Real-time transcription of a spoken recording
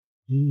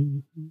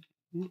Doot,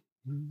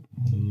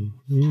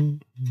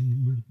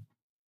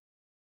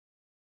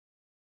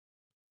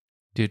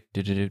 doot,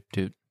 doot, doot,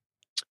 doot.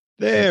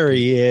 There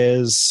he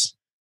is.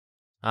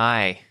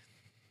 Hi.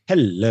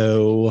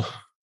 Hello.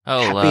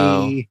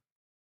 Hello.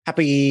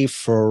 Happy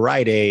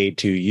Friday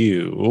to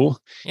you.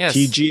 Yes.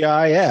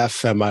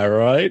 TGIF, am I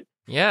right?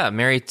 Yeah,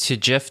 Merry to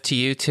Jiff to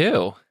you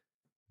too.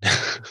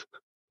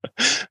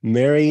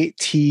 Merry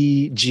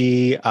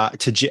TG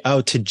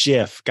to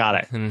GIF. Got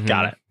it. Mhm,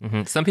 Got it.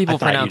 mhm. Some people I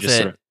thought you pronounce just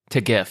it sort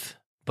to GIF,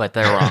 but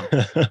they're wrong.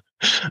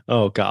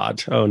 Oh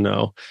God. Oh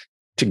no.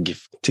 To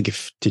GIF.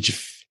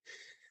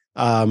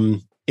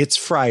 It's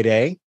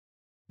Friday,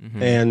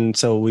 Mhm. and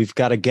so we've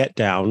got to get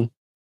down.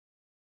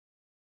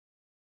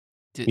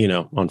 D-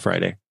 On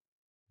Friday.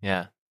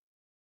 Yeah.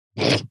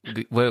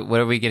 What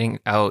are we getting?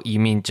 Oh, you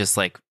mean just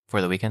like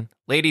for the weekend?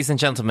 Ladies and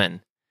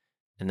gentlemen.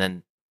 And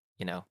then,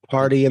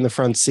 Party in the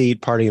front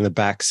seat, party in the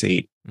back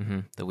seat.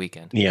 the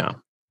weekend. Yeah.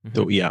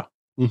 Mhm. Yeah.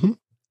 Mm-hmm.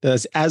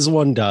 As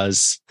one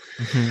does.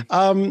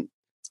 Mhm.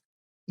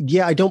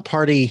 Yeah, I don't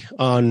party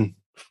on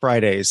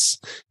Fridays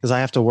because I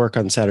have to work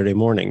on Saturday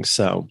mornings.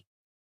 So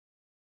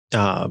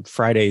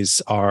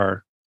Fridays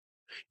are,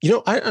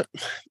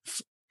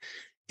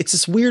 it's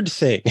this weird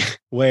thing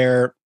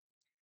where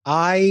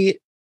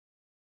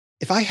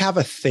if I have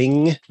a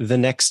thing the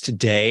next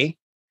day,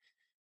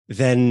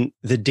 then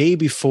the day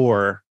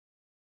before,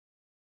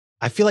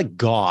 I feel like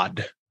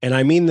God. And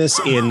I mean this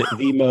in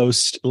the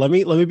most, let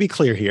me be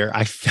clear here.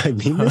 I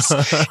mean this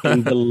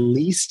in the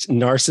least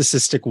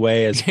narcissistic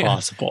way as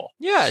possible.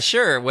 Yeah,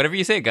 sure. Whatever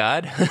you say,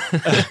 God.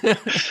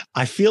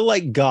 I feel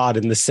like God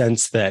in the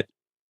sense that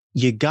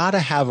you got to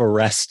have a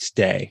rest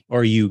day,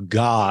 or you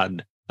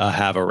God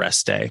have a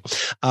rest day.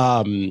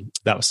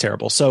 That was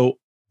terrible. So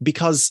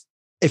because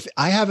if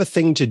I have a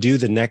thing to do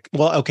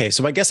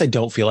so I guess I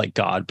don't feel like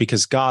God,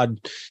 because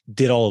God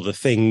did all of the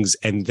things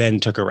and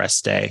then took a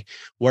rest day.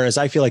 Whereas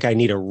I feel like I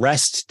need a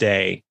rest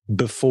day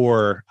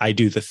before I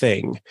do the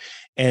thing.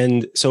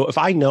 And so if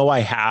I know I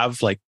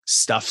have like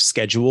stuff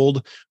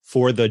scheduled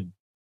for the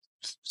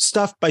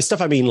stuff, by stuff,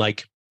 I mean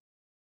like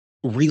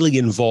really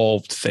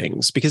involved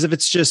things, because if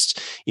it's just,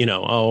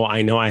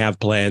 I know I have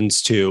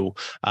plans to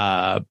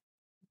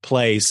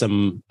play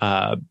some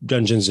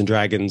Dungeons and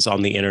Dragons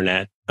on the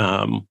internet,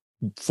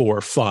 for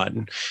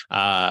fun,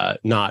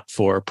 not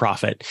for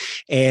profit.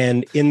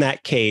 And in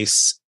that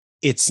case,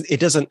 it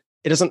doesn't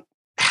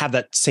have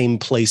that same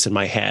place in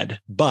my head.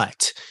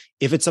 But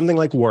if it's something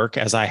like work,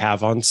 as I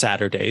have on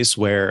Saturdays,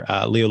 where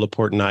Leo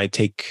Laporte and I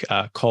take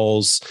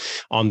calls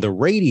on the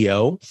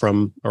radio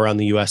from around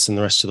the US and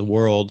the rest of the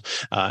world,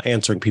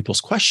 answering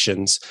people's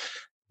questions,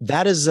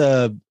 that is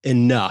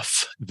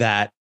enough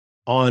that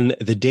on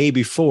the day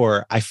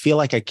before, I feel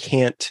like I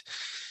can't,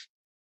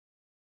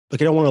 I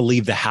don't want to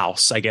leave the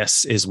house, I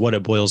guess, is what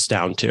it boils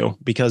down to,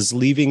 because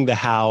leaving the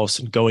house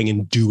and going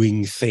and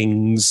doing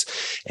things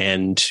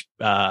and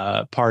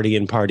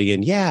partying.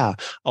 Yeah,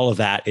 all of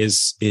that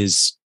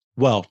is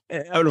well,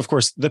 and of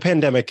course, the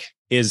pandemic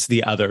is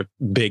the other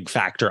big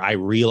factor, I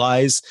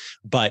realize.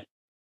 But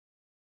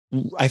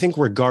I think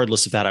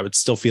regardless of that, I would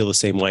still feel the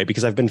same way,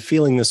 because I've been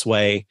feeling this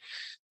way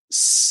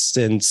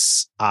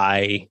since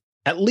I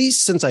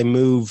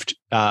moved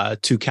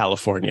to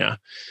California.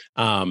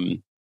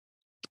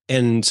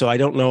 And so I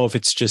don't know if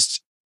it's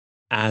just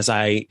as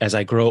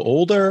I grow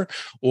older,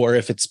 or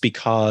if it's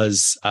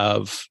because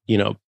of,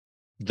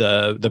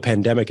 the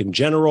pandemic in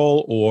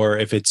general, or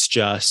if it's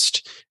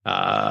just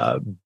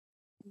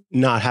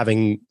not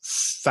having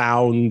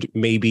found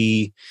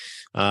maybe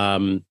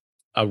a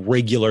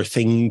regular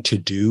thing to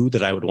do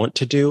that I would want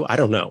to do. I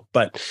don't know.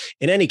 But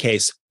in any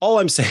case, all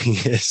I'm saying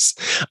is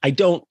I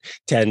don't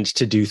tend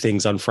to do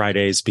things on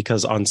Fridays,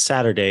 because on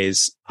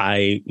Saturdays,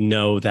 I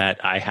know that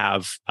I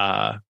have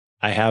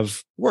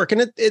work.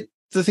 And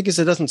the thing is,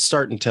 it doesn't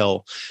start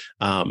until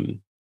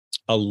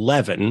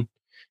 11.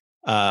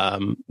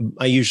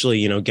 I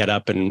usually, get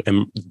up and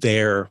am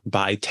there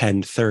by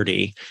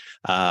 10:30.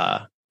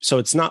 So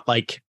it's not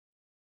like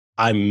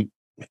I'm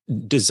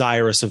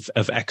desirous of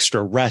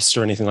extra rest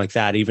or anything like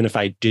that. Even if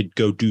I did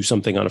go do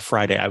something on a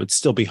Friday, I would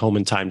still be home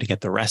in time to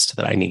get the rest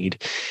that I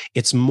need.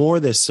 It's more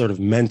this sort of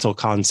mental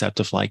concept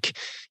of like,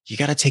 you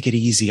got to take it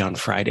easy on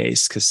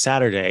Fridays, because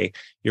Saturday,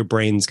 your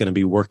brain's going to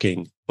be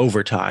working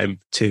overtime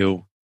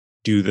to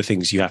do the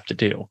things you have to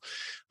do.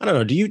 I don't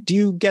know. Do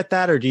you get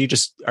that? Or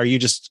are you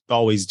just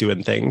always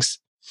doing things?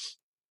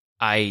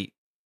 I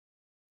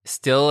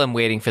still am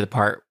waiting for the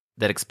part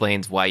that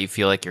explains why you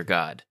feel like you're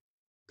God.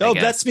 Oh,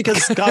 that's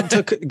because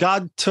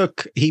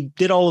he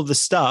did all of the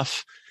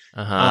stuff.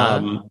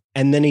 And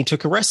then he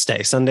took a rest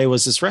day. Sunday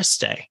was his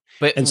rest day.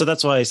 And so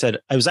that's why I said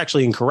I was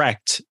actually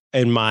incorrect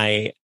in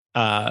my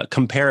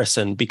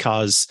comparison,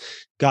 because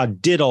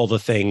God did all the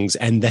things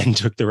and then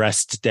took the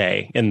rest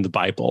day in the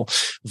Bible,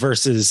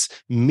 versus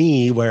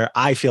me, where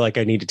I feel like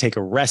I need to take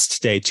a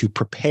rest day to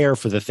prepare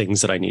for the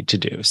things that I need to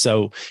do.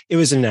 So it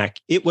was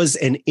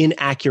an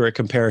inaccurate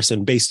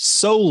comparison based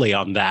solely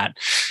on that.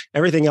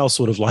 Everything else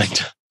would have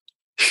lined up.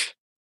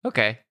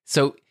 Okay.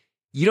 So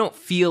you don't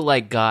feel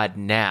like God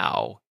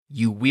now.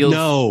 you will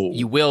No.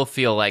 you will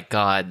feel like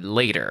God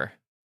later.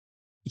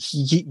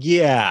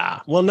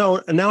 Yeah. Well,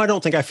 no, now I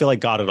don't think I feel like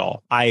God at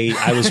all. I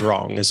was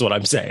wrong is what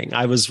I'm saying.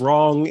 I was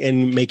wrong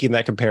in making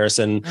that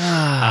comparison.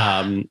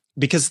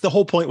 Because the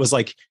whole point was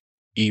like,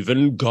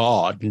 even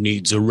God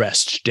needs a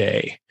rest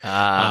day,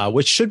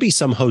 which should be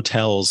some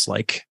hotels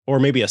like, or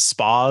maybe a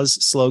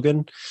spa's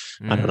slogan.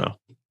 I don't know.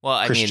 Well,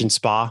 I Christian mean,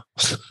 spa.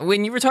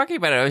 when you were talking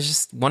about it, I was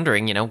just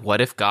wondering,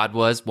 what if God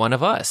was one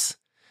of us?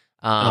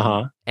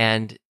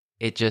 And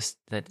it just,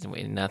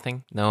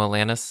 nothing? No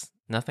Atlantis?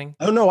 Nothing?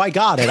 Oh, no, I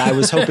got it. I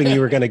was hoping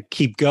you were going to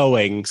keep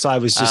going. So I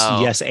was just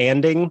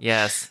yes-anding.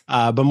 Yes.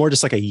 But more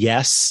just like a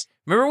yes.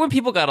 Remember when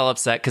people got all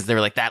upset because they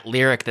were like, that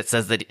lyric that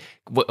says that,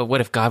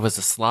 what if God was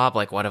a slob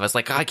like one of us?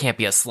 Like, God can't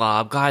be a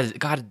slob. God,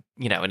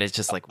 and it's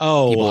just like,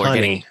 people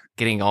were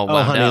getting all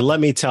wound up. Let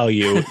me tell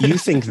you, you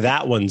think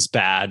that one's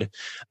bad.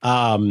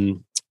 I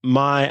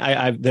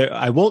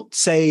won't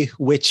say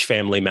which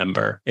family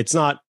member. It's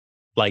not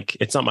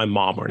my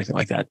mom or anything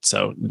like that.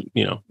 So,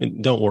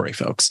 don't worry,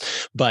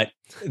 folks. But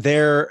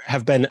there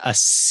have been a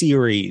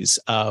series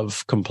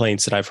of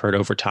complaints that I've heard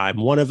over time.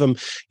 One of them,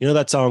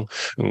 that song,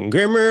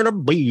 "Give me the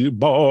beat,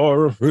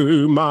 boy,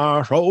 free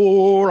my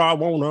soul. I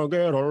wanna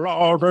get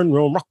lost in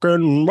your rock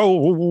and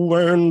roll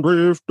and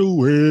drift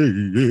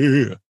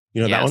away."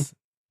 That one?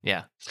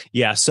 Yeah.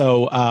 Yeah.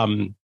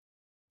 So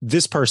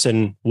this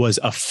person was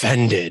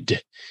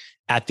offended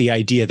at the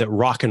idea that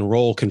rock and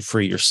roll can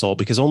free your soul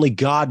because only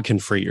God can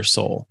free your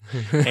soul.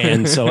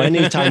 And so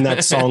anytime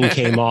that song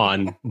came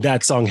on,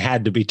 that song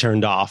had to be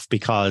turned off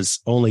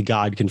because only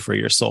God can free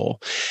your soul.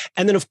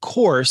 And then, of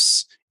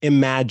course,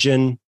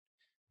 Imagine,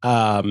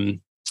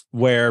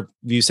 where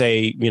you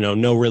say,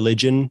 no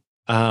religion.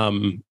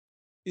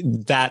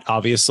 That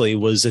obviously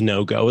was a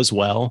no-go as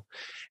well.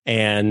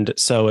 And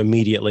so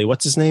immediately,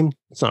 what's his name?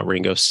 It's not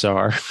Ringo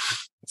Starr.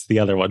 It's the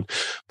other one.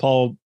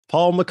 Paul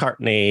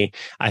McCartney,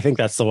 I think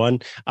that's the one,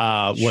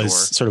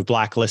 was sort of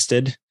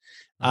blacklisted.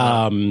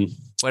 What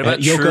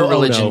about True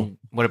Religion? Ono.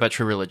 What about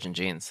True Religion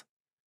jeans?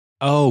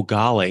 Oh,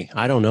 golly.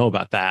 I don't know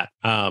about that.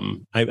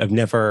 I've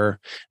never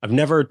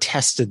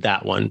tested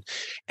that one.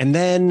 And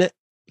then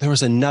there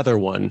was another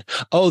one.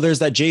 Oh, there's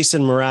that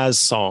Jason Mraz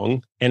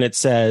song. And it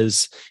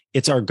says,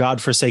 "It's our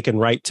godforsaken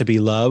right to be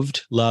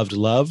loved, loved,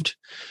 loved.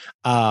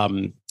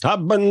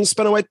 I've been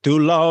spinning way too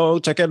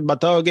long, checking my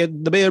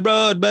target, the beer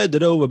road,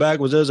 bending over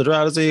backwards as I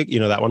try to see."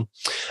 That one.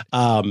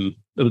 A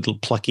little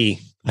plucky,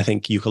 I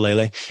think,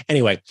 ukulele.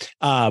 Anyway,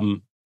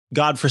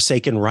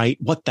 godforsaken right.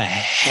 What the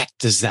heck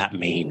does that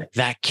mean?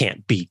 That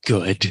can't be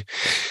good.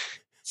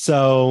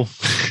 So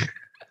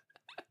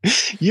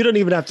you don't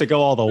even have to go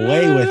all the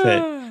way with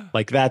it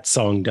like that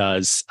song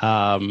does.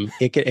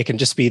 It can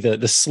just be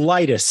the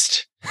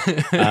slightest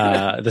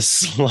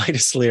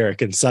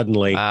lyric, and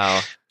suddenly,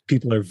 wow,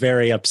 people are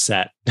very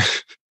upset.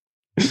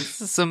 This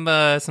is some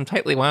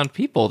tightly wound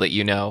people that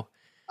you know.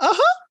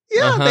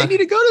 Yeah, they need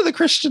to go to the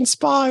Christian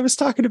spa I was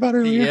talking about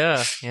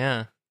earlier.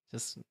 Yeah.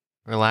 Just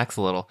relax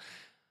a little.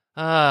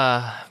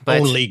 But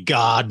only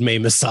God may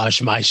massage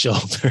my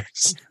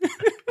shoulders.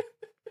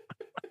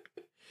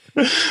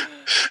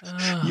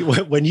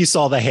 When you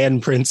saw the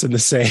handprints in the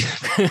sand,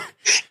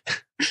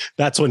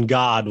 that's when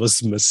God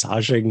was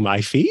massaging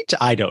my feet?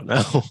 I don't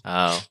know.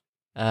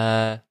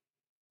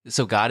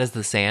 So God is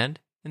the sand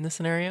in this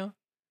scenario?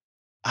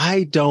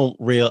 I don't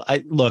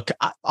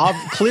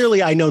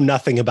clearly I know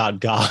nothing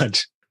about God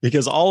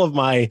because all of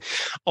my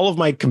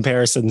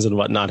comparisons and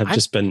whatnot have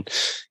just been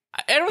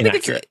I don't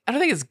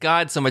think it's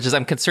God so much as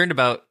I'm concerned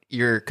about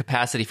your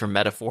capacity for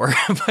metaphor.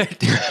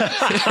 But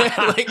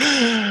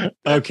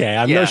okay,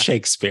 I'm no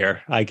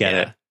Shakespeare. I get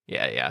it.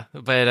 Yeah.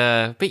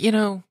 But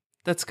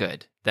that's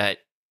good that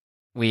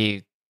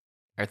we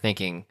are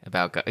thinking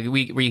about God.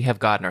 We have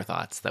God in our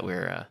thoughts, that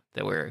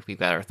we've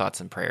got our thoughts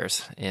and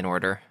prayers in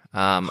order.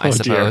 I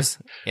suppose.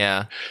 Dear.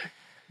 Yeah.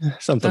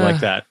 Something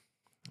like that.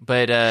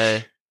 But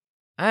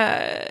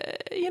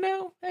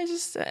I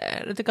just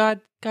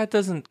God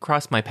doesn't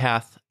cross my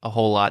path a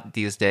whole lot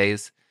these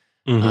days.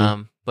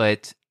 Mm-hmm.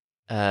 But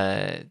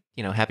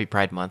happy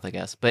Pride Month, I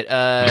guess. But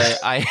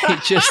I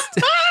just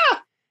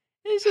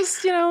it's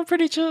just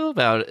pretty chill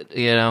about it.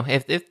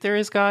 If there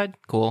is God,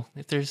 cool.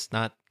 If there's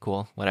not,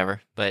 cool,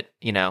 whatever. But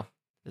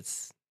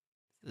it's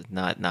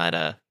not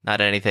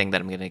anything that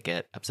I'm gonna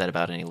get upset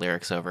about any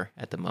lyrics over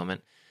at the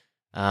moment.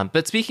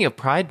 But speaking of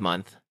Pride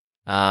Month,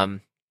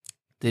 the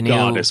new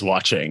God is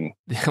watching.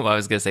 Well, I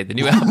was gonna say the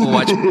new Apple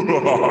Watch.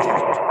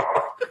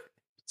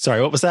 Sorry,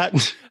 what was that?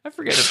 I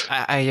forget.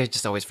 I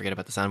just always forget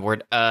about the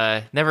soundboard.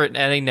 I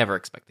never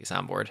expect the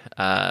soundboard.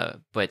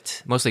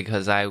 But mostly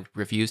because I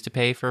refuse to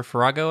pay for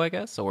Farrago, I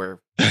guess,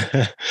 or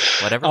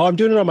whatever. I'm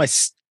doing it on my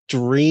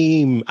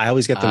Stream. I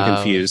always get them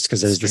confused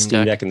because there's the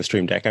Steam Deck and the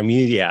Stream Deck. I'm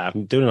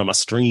doing it on my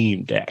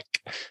Stream Deck.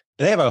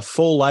 They have a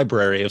full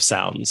library of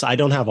sounds. I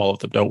don't have all of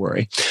them. Don't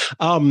worry.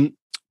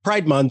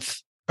 Pride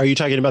Month. Are you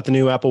talking about the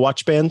new Apple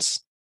Watch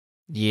bands?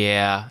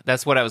 Yeah,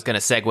 that's what I was going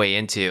to segue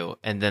into,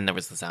 and then there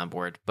was the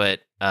soundboard.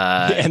 But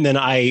and then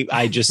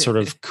I just sort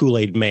of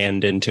Kool-Aid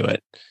manned into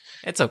it.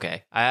 It's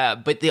okay.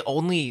 But the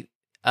only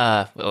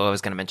Well, I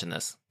was going to mention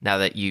this now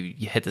that you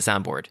hit the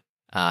soundboard.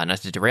 Not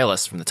to derail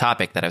us from the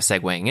topic that I was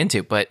segueing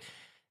into, but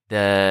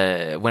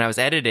when I was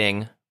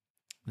editing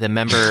the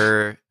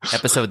member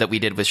episode that we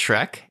did with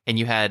Shrek, and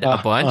you had a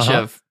bunch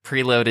of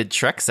preloaded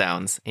Shrek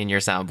sounds in your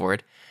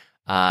soundboard.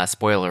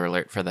 Spoiler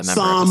alert for the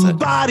member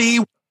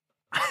episode.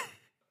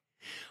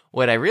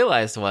 What I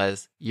realized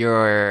was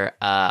your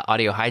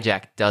audio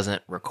hijack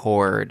doesn't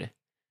record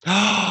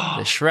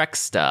the Shrek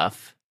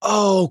stuff.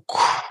 Oh,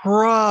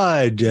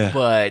 crud.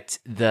 But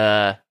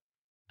the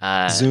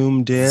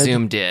Zoom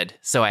did.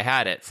 So I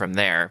had it from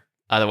there.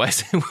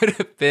 Otherwise, it would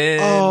have been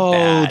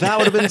bad. That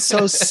would have been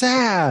so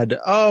sad.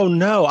 Oh,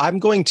 no. I'm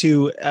going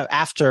to,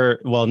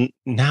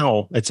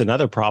 now it's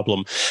another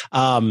problem.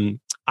 I'm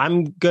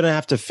going to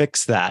have to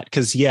fix that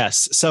because,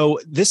 yes. So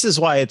this is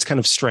why it's kind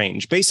of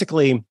strange.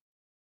 Basically,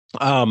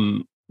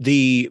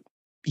 the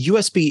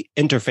USB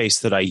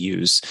interface that I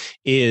use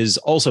is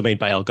also made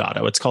by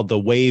Elgato. It's called the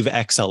Wave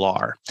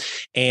XLR.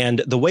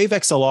 And the Wave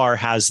XLR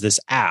has this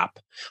app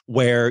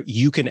where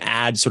you can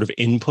add sort of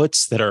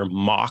inputs that are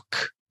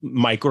mock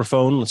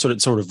microphone, sort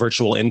of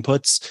virtual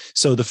inputs.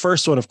 So the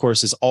first one, of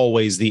course, is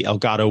always the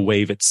Elgato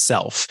Wave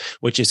itself,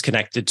 which is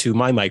connected to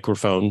my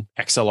microphone,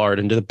 XLR'd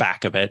into the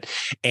back of it.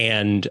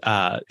 And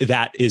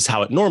that is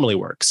how it normally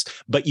works.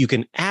 But you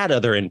can add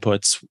other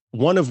inputs,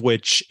 one of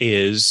which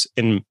is,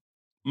 in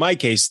my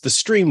case, the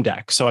Stream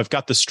Deck. So I've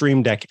got the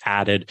Stream Deck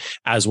added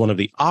as one of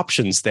the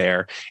options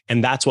there,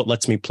 and that's what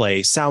lets me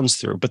play sounds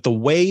through. But the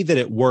way that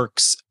it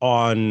works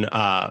on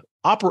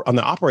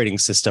the operating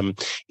system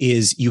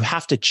is you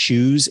have to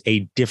choose a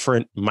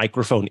different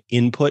microphone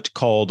input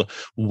called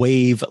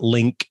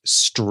WaveLink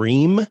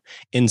Stream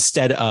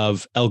instead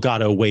of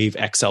Elgato Wave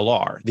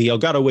XLR. The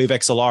Elgato Wave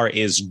XLR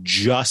is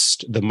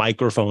just the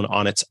microphone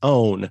on its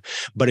own.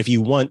 But if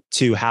you want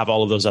to have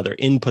all of those other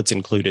inputs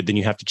included, then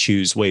you have to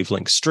choose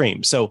WaveLink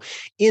Stream. So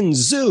in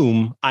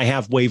Zoom, I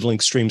have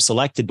WaveLink Stream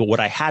selected, but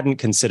what I hadn't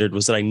considered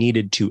was that I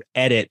needed to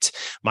edit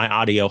my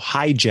audio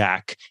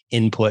hijack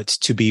input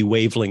to be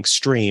WaveLink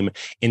Stream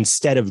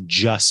instead of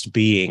just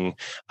being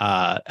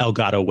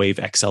Elgato Wave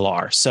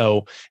XLR.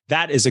 So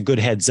that is a good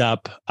heads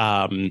up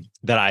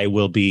that I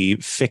will be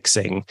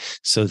fixing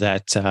so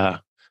that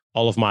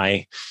all of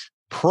my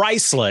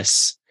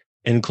priceless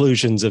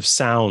inclusions of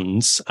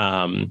sounds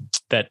I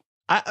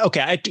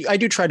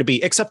do try to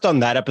be, except on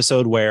that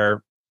episode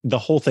where the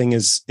whole thing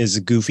is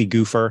a goofy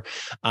goofer.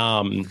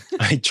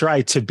 I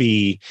try to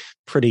be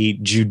pretty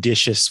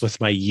judicious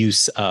with my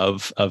use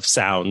of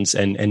sounds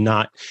and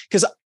not,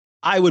 because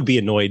I would be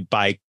annoyed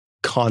by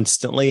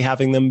constantly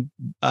having them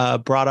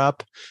brought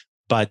up,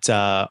 but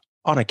on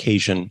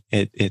occasion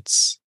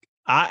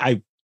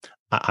I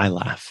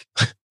laugh.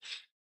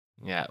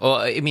 Yeah, well,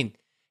 I mean,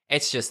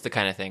 it's just the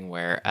kind of thing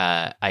where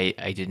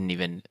I didn't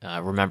even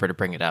remember to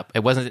bring it up.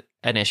 It wasn't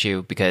an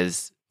issue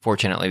because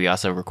fortunately we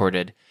also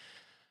recorded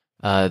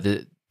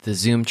the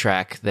Zoom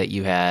track that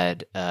you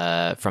had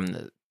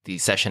from the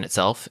session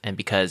itself, and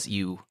because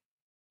you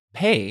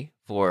pay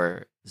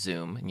for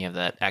Zoom and you have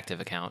that active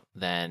account,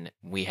 then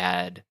we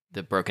had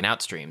the broken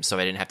out stream, so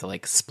I didn't have to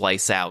like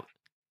splice out.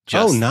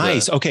 Oh,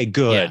 nice. Okay,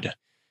 good.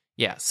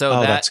 Yeah.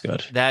 So that's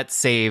good. That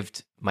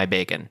saved my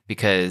bacon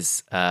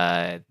because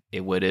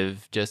it would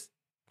have just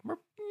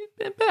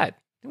been bad.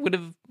 It would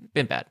have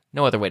been bad.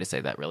 No other way to say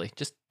that, really.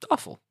 Just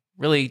awful.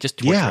 Really, just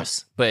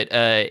torturous. Yeah. But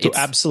it's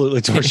absolutely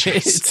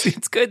torturous.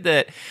 It's good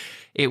that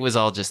it was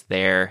all just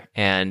there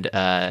and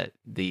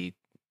the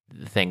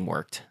thing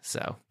worked.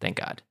 So thank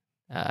God.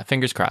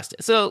 Fingers crossed.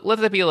 So let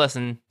that be a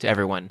lesson to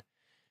everyone.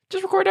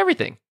 Just record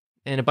everything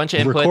in a bunch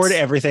of inputs. Record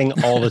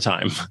everything all the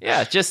time.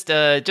 Yeah, just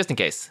in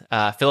case.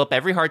 Fill up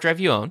every hard drive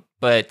you own,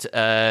 but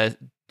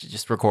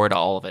just record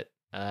all of it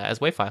as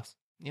WAV files.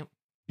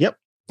 Yep.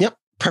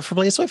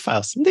 Preferably as WAV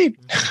files. Indeed.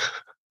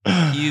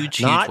 Huge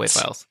WAV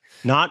files.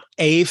 Not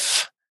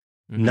AIF,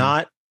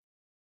 not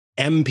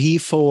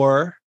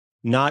MP4,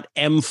 not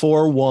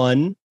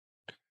M41,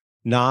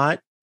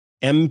 not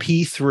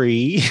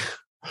MP3,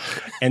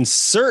 and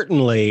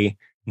certainly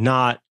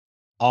not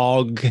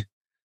OGG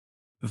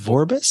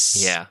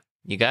Vorbis. Yeah,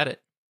 you got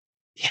it.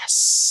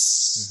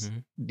 Yes. Mm-hmm.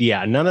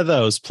 Yeah, none of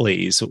those,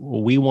 please.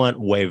 We want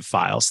WAV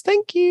files.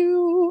 Thank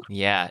you.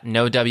 Yeah,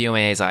 no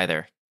WMAs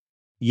either.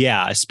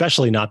 Yeah,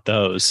 especially not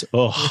those.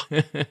 Oh,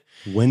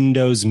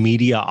 Windows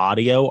Media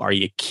Audio. Are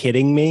you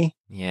kidding me?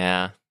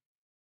 Yeah.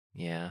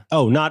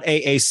 Oh, not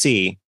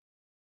AAC.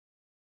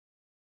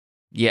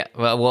 Yeah.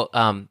 Well,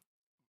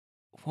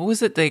 what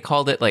was it they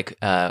called it? Like,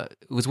 it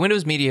was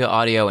Windows Media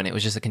Audio, and it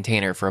was just a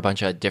container for a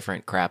bunch of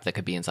different crap that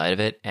could be inside of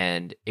it.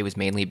 And it was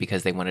mainly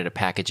because they wanted to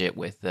package it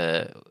with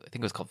I think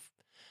it was called,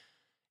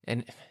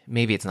 and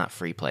maybe it's not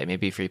Free Play.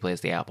 Maybe Free Play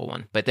is the Apple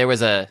one. But there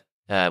was a,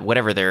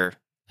 whatever their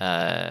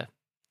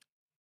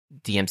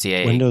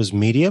DMCA Windows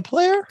Media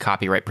Player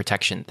copyright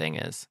protection thing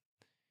is.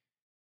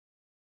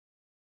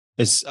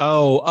 I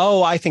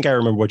think I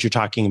remember what you're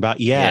talking about.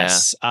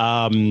 Yes.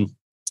 Yeah.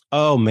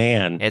 Oh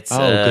man.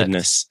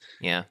 Goodness.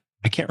 Yeah.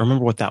 I can't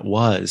remember what that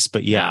was,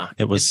 but yeah,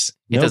 it was.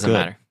 It doesn't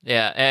matter.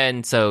 Yeah,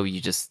 and so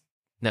you just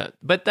no,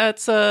 but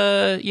that's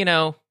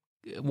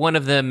one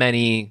of the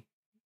many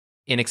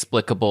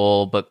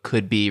inexplicable but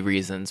could be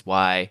reasons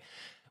why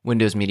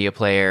Windows Media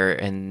Player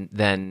and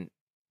then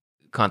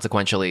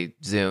consequentially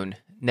Zune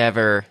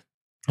never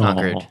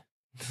conquered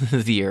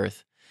the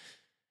earth.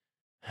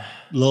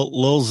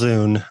 Lil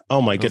Zune.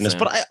 Oh my goodness. Zune.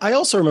 But I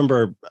also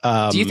remember.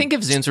 Do you think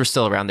if Zunes were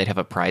still around, they'd have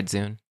a Pride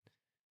Zune?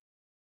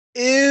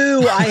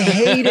 Ew, I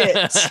hate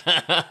it.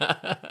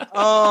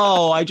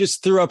 Oh, I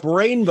just threw up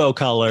rainbow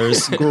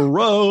colors.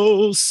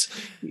 Gross.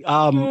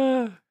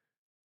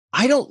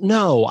 I don't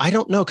know.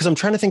 Because I'm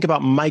trying to think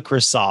about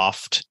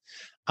Microsoft.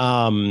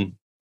 And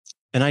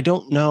I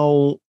don't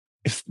know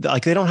if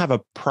like they don't have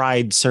a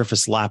Pride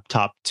Surface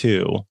laptop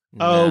too.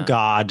 No. Oh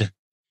God.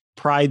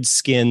 Pride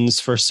skins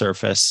for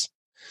Surface.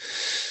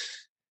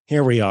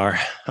 Here we are.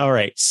 All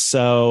right.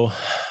 So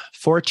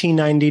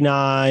 $14.99,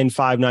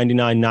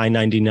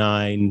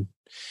 $5.99,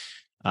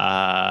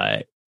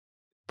 $9.99.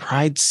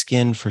 Pride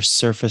skin for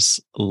Surface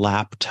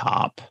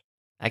laptop.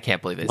 I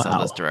can't believe they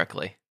sell this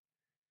directly.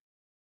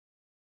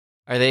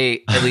 Are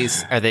they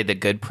the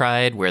good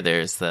Pride where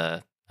there's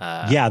the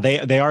yeah,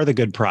 they are the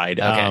good Pride.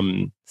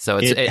 Okay. So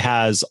it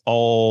has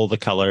all the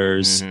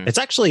colors. Mm-hmm. It's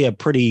actually a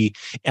pretty,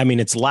 I mean,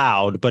 it's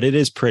loud, but it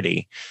is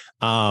pretty.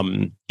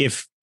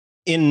 If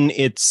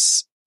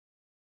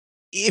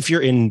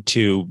you're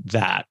into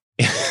that,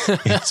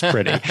 it's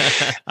pretty.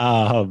 If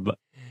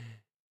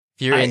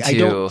you're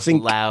into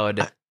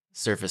loud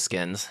Surface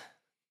skins.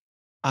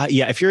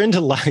 Yeah, if you're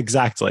into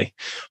exactly.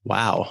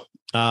 Wow.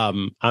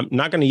 I'm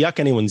not going to yuck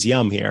anyone's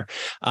yum here.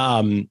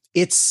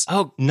 It's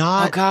not.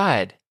 Oh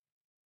God.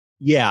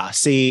 Yeah.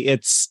 See,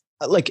 it's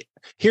like,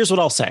 here's what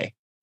I'll say.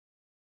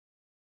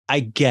 I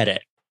get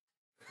it.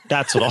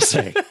 That's what I'll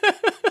say.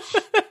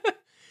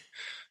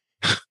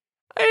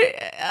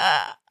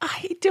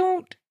 I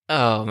don't.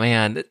 Oh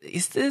man,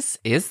 is this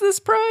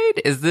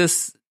Pride? Is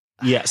this?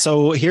 Yeah.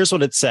 So here's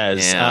what it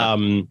says. Yeah.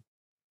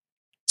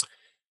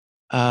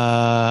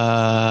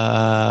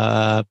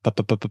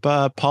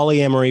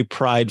 Polyamory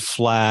Pride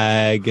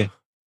flag,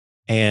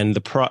 and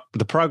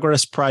the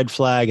Progress Pride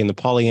flag, and the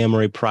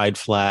Polyamory Pride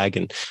flag,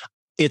 and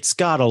it's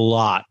got a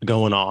lot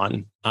going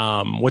on,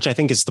 which I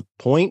think is the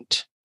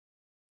point.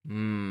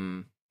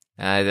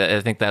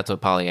 I think that's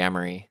what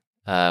polyamory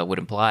would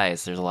imply.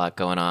 Is there's a lot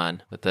going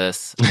on with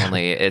this.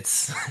 Only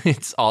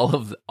it's all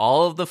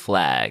of the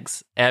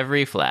flags,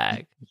 every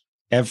flag,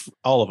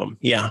 all of them.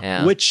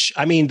 Yeah. Which,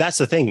 I mean, that's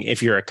the thing.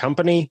 If you're a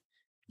company,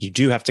 you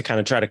do have to kind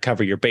of try to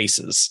cover your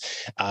bases.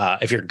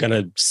 If you're going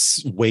to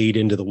wade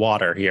into the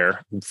water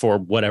here for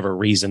whatever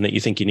reason that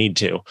you think you need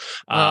to.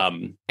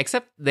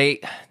 Except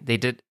they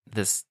did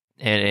this.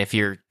 And if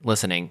you're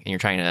listening and you're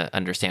trying to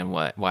understand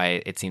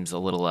why it seems a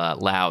little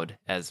loud,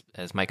 as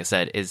Micah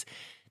said, is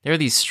there are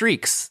these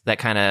streaks that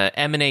kind of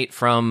emanate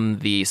from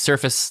the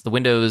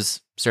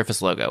Windows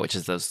Surface logo, which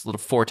is those little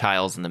 4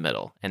 tiles in the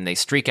middle, and they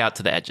streak out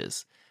to the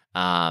edges.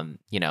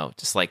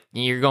 Just like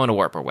you're going to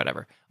warp or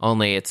whatever.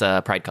 Only it's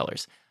Pride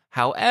colors.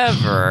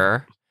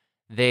 However,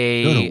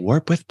 they go to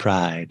warp with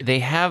Pride. They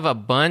have a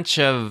bunch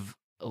of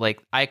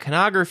like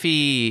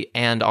iconography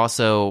and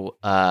also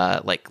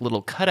like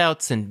little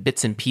cutouts and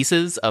bits and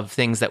pieces of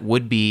things that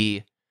would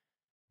be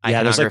iconography.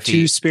 Yeah, there's like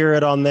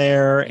 2-spirit on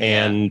there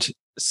and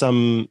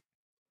some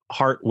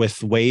heart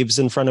with waves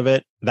in front of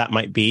it. That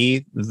might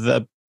be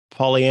the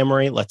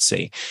polyamory. Let's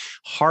see.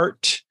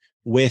 Heart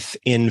with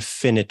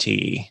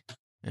infinity.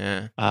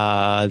 Yeah.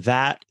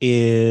 That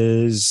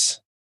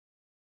is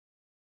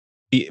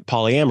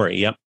polyamory.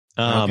 Yep.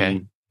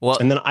 Okay. Well,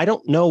 and then I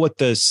don't know what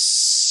the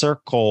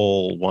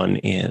circle one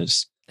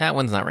is. That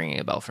one's not ringing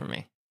a bell for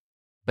me.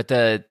 But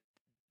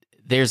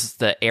there's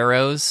the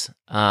arrows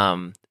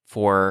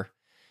for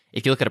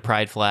if you look at a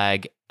pride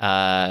flag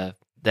that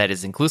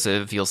is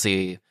inclusive, you'll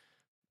see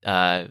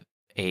a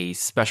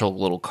special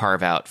little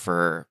carve out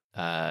for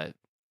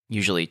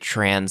usually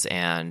trans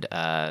and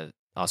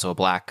also a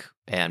black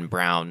and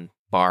brown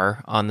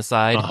bar on the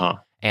side.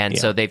 And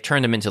so they've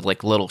turned them into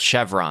like little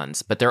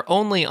chevrons, but they're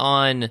only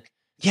on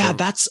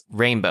that's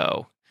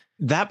rainbow.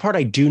 That part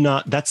I do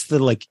not, that's the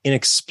like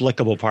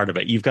inexplicable part of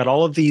it. You've got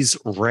all of these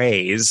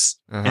rays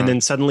and then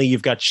suddenly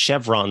you've got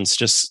chevrons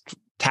just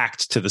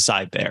tacked to the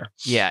side there.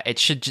 Yeah,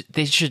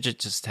 they should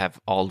just have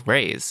all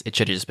rays. It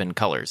should have just been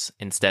colors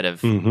instead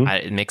of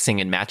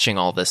mixing and matching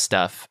all this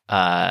stuff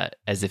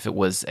as if it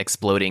was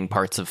exploding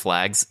parts of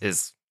flags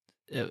is,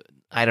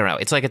 I don't know.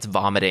 It's like it's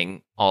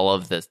vomiting all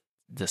of the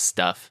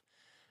stuff.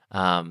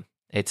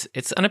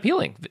 It's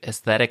unappealing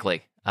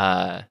aesthetically.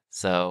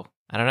 So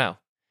I don't know,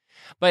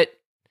 but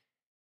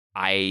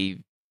I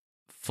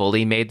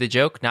fully made the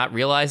joke, not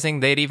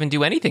realizing they'd even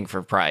do anything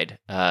for Pride.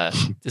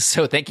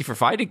 So thank you for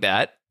finding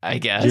that, I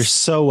guess. You're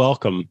so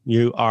welcome.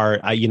 You are,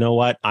 you know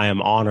what? I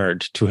am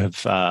honored to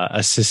have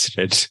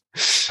assisted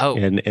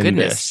in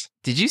this.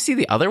 Did you see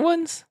the other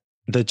ones?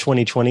 The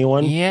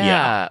 2021?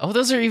 Yeah. Oh,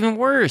 those are even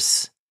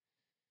worse.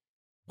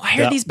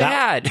 Why are these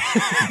bad?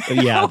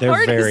 Yeah,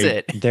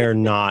 they're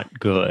not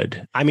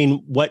good. I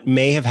mean, what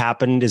may have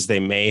happened is they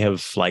may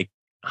have like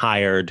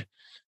hired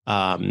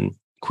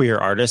queer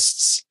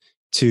artists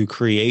to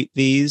create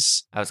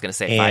these. I was going to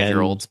say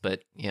 5-year-olds,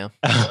 but yeah.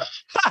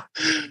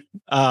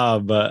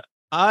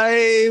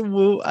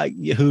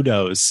 Who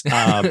knows?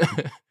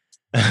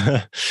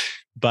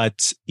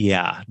 But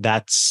yeah,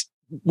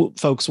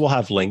 folks, we'll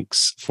have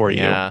links for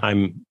you.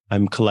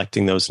 I'm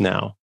collecting those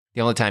now.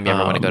 The only time you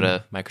ever want to go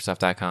to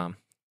Microsoft.com.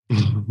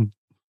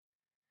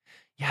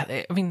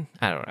 Yeah, I mean,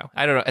 I don't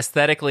know.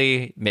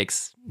 Aesthetically,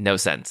 makes no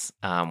sense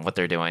what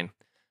they're doing.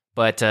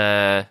 But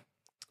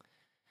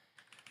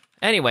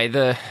anyway,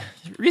 the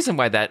reason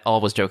why that all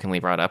was jokingly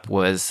brought up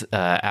was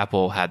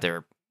Apple had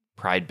their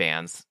Pride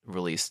bands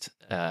released,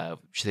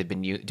 which they've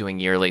been doing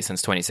yearly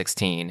since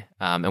 2016.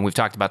 And we've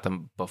talked about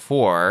them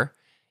before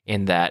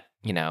in that,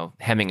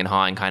 hemming and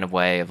hawing kind of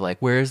way of like,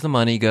 where's the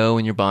money go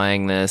when you're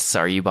buying this?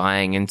 Are you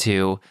buying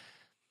into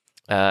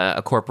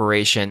a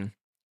corporation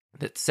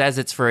that says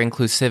it's for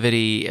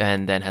inclusivity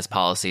and then has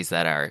policies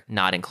that are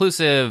not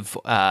inclusive,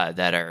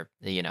 that are,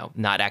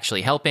 not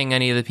actually helping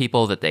any of the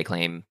people that they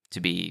claim to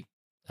be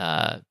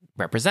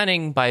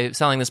representing by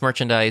selling this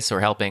merchandise or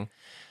helping?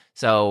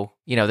 So,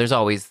 there's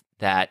always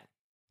that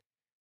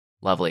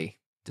lovely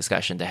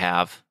discussion to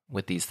have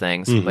with these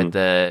things. Mm-hmm.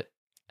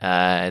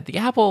 But the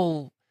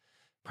Apple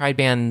Pride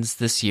bands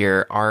this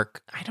year are,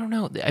 I don't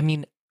know. I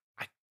mean,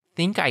 I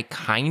think I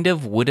kind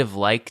of would have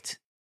liked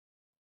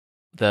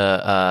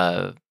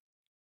the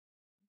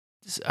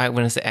I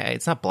want to say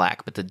it's not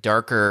black, but the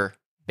darker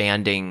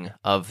banding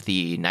of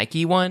the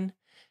Nike one.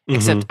 Mm-hmm.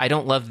 Except I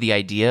don't love the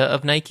idea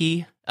of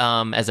Nike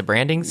as a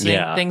branding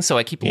thing. So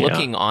I keep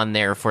looking on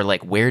there for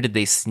like, where did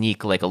they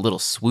sneak like a little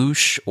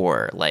swoosh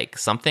or like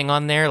something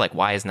on there? Like,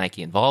 why is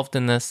Nike involved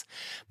in this?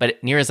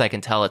 But near as I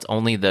can tell, it's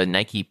only the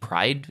Nike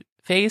Pride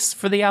face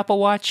for the Apple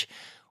Watch,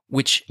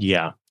 which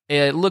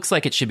it looks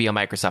like it should be on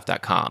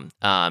Microsoft.com.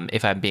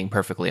 If I'm being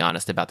perfectly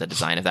honest about the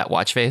design of that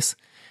watch face.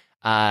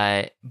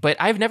 But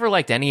I've never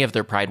liked any of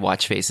their Pride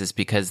watch faces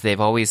because they've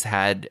always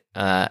had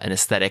an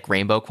aesthetic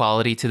rainbow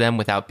quality to them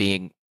without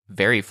being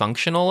very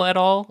functional at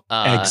all.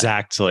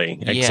 Exactly.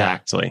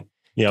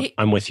 Yep,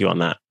 I'm with you on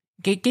that.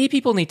 Gay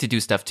people need to do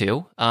stuff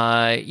too.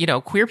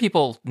 Queer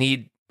people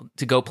need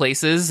to go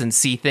places and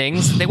see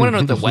things. They want to know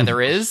what the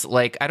weather is.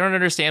 Like, I don't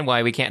understand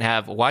why we can't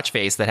have a watch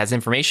face that has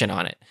information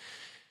on it.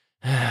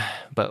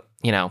 But,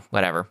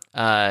 whatever.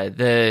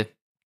 They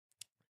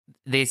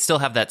still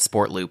have that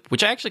sport loop,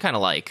 which I actually kind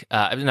of like.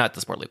 Not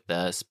the sport loop,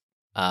 the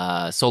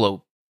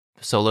solo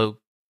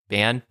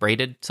band,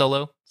 braided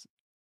solo.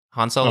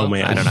 Han Solo? Oh,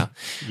 man. I don't know.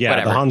 Yeah,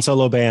 whatever. The Han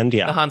Solo band,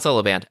 yeah. The Han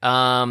Solo band.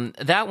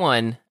 That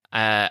one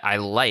I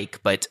like,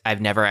 but I've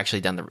never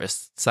actually done the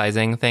wrist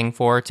sizing thing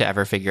to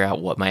ever figure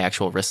out what my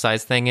actual wrist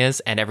size thing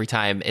is. And every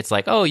time it's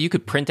like, oh, you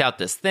could print out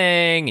this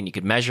thing and you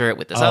could measure it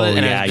with this other.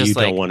 And yeah, you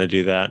don't want to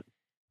do that.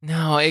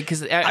 No,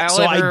 because all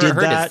I've ever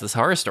heard is this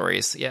horror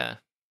stories. Yeah.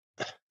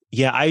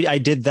 Yeah, I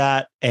did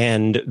that,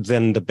 and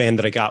then the band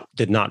that I got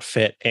did not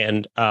fit,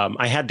 and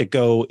I had to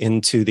go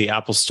into the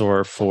Apple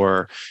Store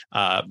for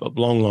a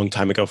long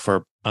time ago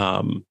for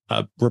a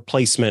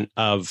replacement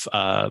of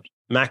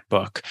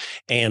MacBook.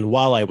 And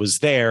while I was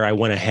there, I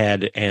went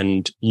ahead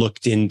and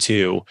looked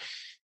into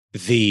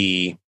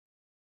the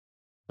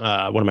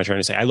what am I trying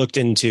to say? I looked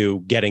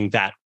into getting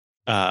that.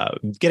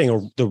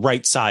 The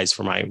right size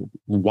for my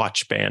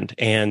watch band,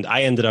 and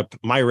I ended up,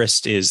 my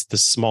wrist is the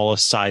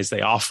smallest size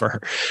they offer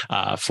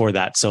for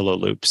that solo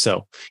loop.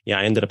 So yeah,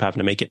 I ended up having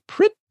to make it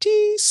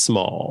pretty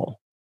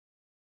small.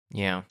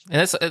 Yeah, and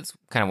that's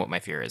kind of what my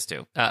fear is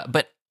too.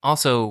 But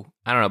also,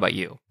 I don't know about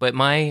you, but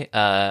my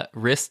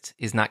wrist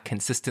is not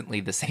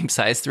consistently the same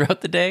size throughout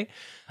the day.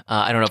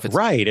 I don't know if it's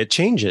right. It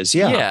changes.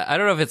 Yeah. I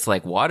don't know if it's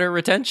like water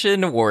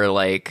retention or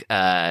like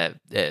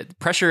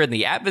pressure in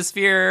the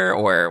atmosphere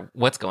or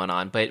what's going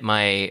on. But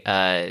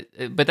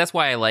but that's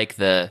why I like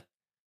the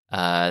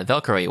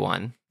Velcro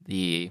one,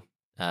 the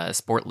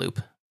Sport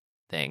Loop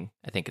thing.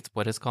 I think it's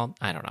what it's called.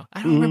 I don't know.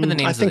 I don't remember the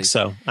names. I think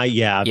so.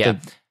 Yeah.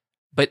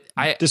 But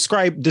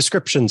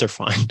descriptions are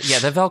fine. Yeah,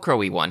 the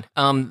Velcro-y one.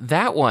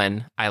 That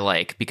one I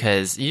like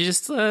because you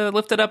just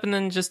lift it up and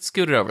then just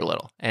scoot it over a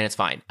little, and it's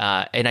fine.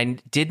 And I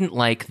didn't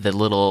like the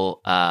little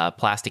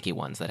plasticky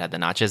ones that had the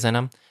notches in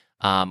them,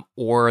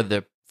 or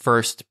the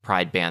first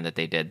Pride band that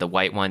they did, the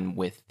white one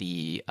with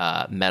the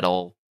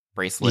metal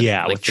bracelet.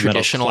 Yeah, like with the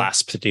metal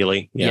clasp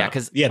dealie. Yeah,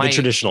 because the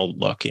traditional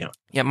look. Yeah.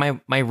 Yeah,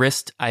 my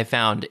wrist I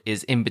found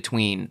is in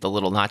between the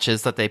little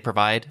notches that they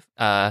provide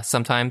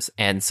sometimes,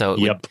 and so it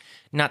would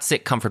not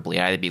sit comfortably.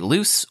 It'd either be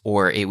loose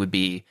or it would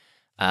be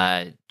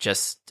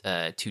just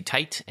too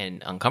tight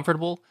and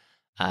uncomfortable.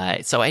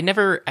 So I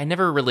never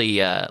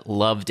really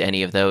loved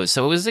any of those.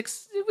 So it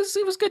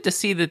was good to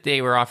see that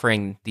they were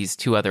offering these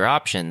two other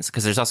options,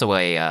 because there's also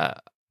a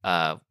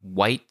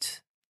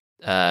white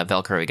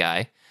Velcro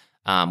guy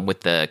with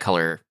the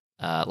color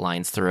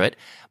lines through it,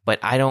 but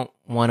I don't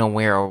want to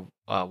wear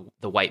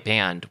the white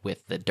band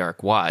with the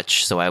dark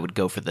watch, so I would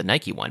go for the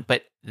Nike one.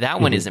 But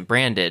that one isn't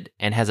branded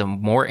and has a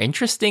more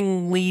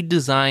interestingly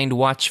designed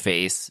watch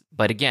face,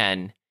 but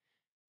again,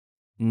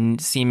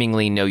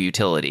 seemingly no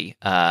utility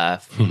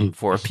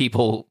for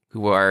people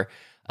who are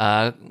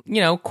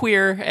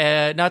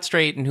queer, not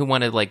straight, and who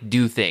want to like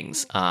do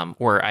things.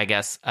 Or I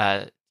guess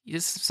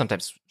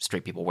sometimes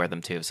straight people wear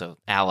them too. So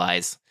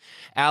allies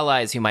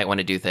who might want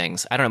to do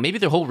things. I don't know. Maybe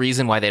the whole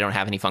reason why they don't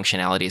have any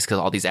functionality is because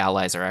all these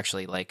allies are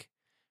actually like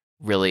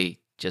really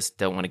just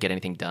don't want to get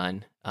anything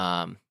done.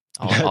 That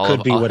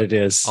could be what it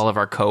is. All of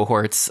our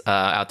cohorts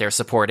out there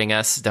supporting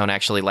us don't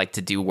actually like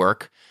to do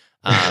work.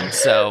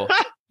 So,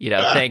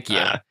 thank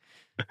you.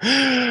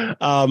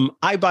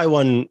 I buy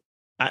one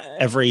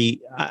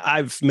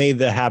I've made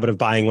the habit of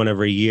buying one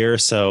every year.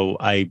 So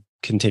I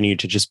continue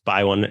to just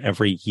buy one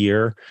every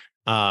year.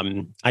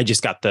 I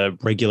just got the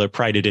regular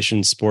Pride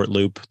Edition Sport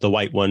Loop, the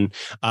white one.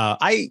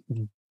 The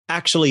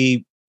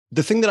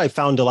thing that I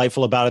found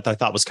delightful about it that I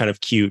thought was kind of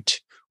cute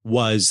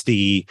was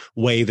the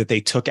way that they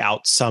took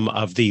out some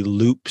of the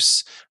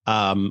loops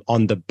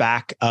on the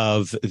back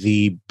of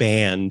the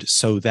band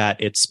so that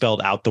it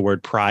spelled out the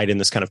word pride in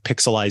this kind of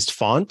pixelized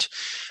font.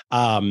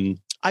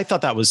 I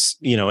thought that was,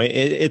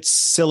 it's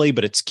silly,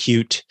 but it's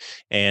cute.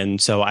 And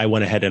so I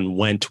went ahead and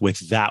went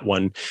with that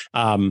one.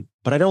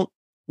 But I don't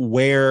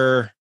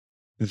wear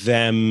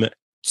them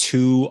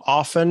too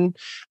often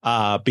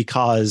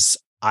because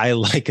I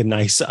like a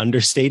nice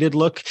understated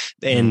look.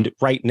 And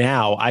right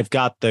now I've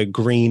got the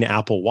green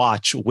Apple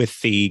Watch with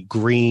the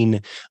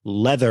green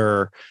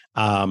leather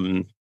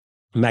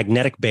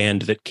magnetic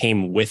band that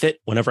came with it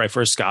whenever I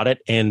first got it.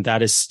 And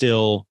that is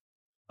still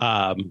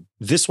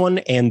this one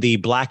and the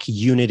Black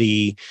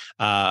Unity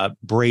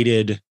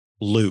braided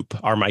loop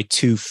are my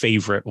two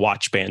favorite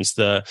watch bands.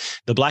 The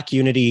Black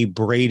Unity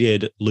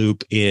braided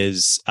loop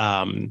is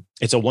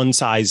it's a one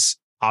size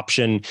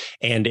option,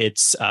 and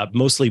it's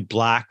mostly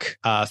black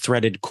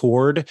threaded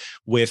cord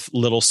with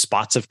little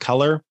spots of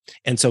color.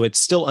 And so it's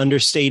still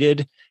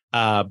understated,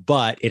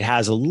 but it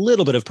has a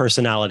little bit of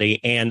personality.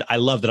 And I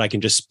love that I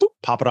can just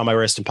pop it on my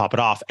wrist and pop it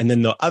off. And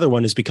then the other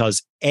one is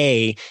because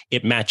A,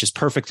 it matches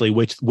perfectly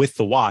with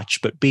the watch,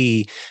 but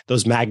B,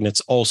 those magnets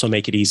also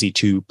make it easy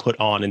to put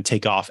on and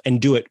take off and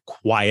do it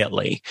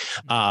quietly.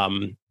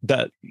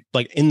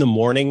 Like in the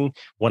morning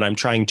when I'm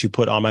trying to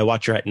put on my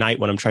watch, or at night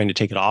when I'm trying to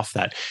take it off,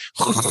 that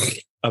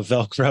of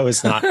Velcro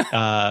is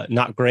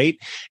not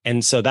great.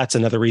 And so that's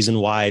another reason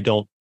why I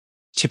don't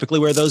typically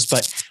wear those.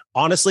 But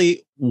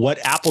honestly, what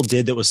Apple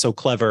did that was so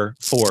clever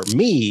for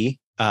me,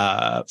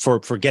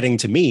 for getting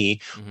to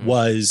me,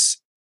 was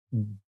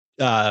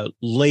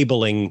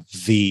labeling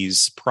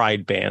these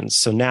Pride bands.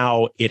 So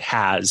now it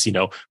has,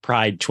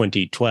 Pride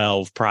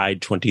 2012,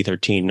 Pride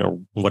 2013, or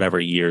whatever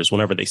years,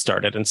 whenever they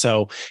started. And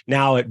so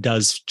now it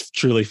does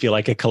truly feel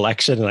like a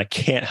collection, and I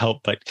can't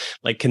help but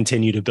like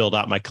continue to build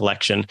out my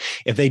collection.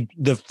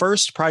 The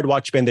first Pride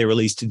watch band they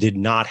released did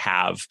not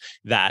have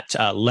that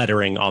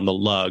lettering on the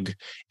lug.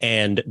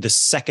 And the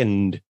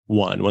second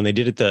one, when they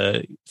did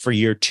it for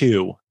year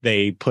 2,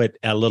 they put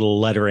a little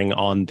lettering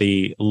on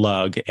the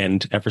lug.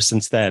 And ever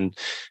since then,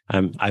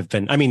 like I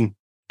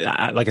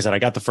said, I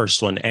got the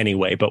first one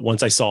anyway, but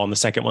once I saw on the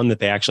second one that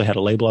they actually had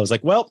a label, I was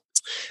like, well,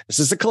 this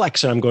is a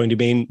collection I'm going to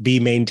be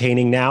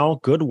maintaining now.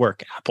 Good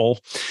work,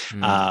 Apple.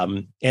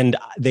 And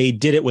they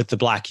did it with the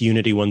Black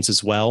Unity ones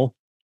as well.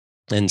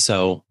 And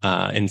so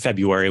in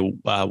February,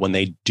 when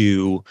they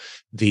do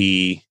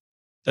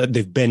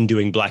they've been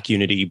doing Black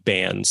Unity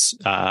bands.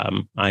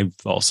 I've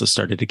also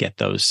started to get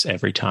those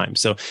every time.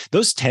 So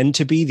those tend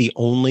to be the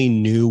only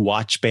new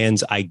watch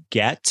bands I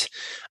get.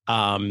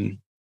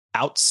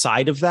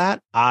 Outside of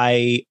that,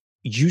 I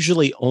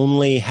usually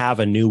only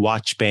have a new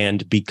watch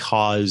band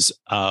because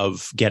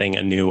of getting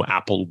a new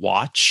Apple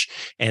Watch.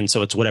 And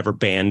so it's whatever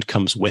band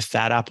comes with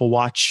that Apple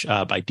Watch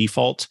by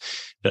default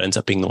that ends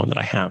up being the one that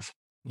I have.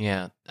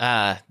 Yeah.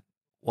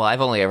 Well,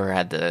 I've only ever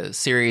had the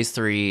Series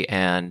 3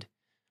 and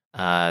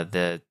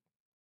the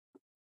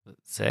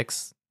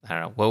 6. I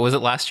don't know. What was it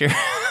last year?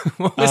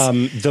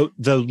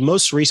 The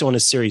most recent one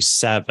is Series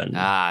 7.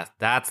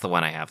 That's the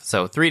one I have.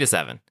 So 3 to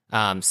 7.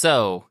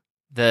 So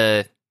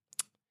the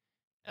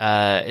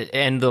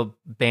and the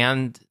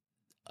band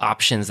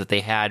options that they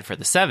had for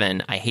the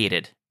 7, I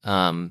hated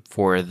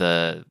for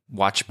the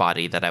watch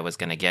body that I was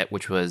going to get,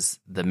 which was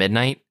the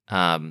Midnight,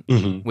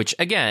 which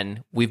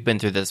again, we've been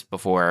through this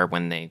before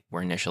when they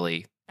were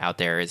initially out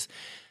there.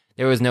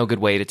 There was no good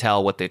way to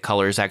tell what the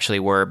colors actually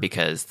were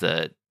because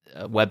the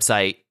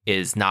website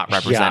is not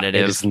representative.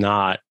 Yeah, it is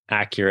not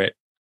accurate.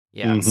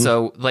 Yeah.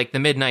 So like the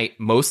Midnight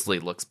mostly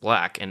looks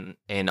black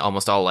in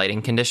almost all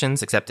lighting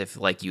conditions, except if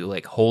like you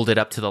like hold it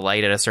up to the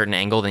light at a certain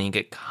angle, then you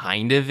get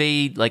kind of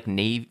a like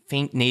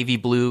faint navy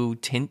blue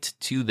tint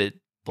to the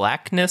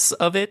blackness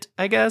of it,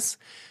 I guess,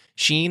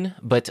 sheen.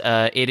 But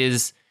it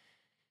is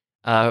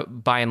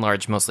by and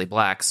large mostly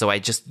black. So I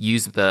just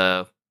used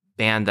the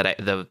band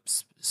the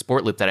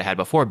Sport Loop that I had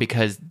before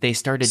because they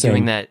started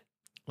doing that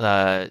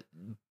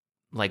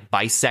like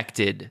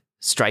bisected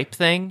stripe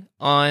thing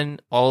on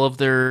all of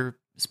their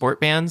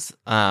sport bands.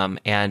 And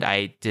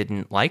I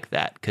didn't like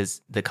that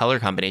because the color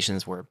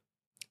combinations were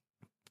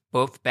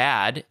both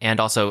bad. And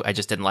also I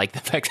just didn't like the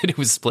fact that it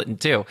was split in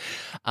two.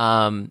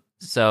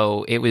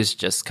 So it was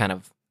just kind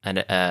of an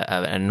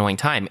annoying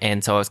time.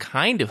 And so I was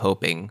kind of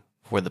hoping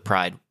for the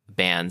Pride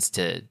bands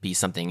to be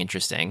something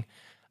interesting.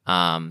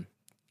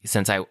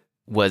 Since I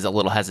was a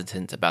little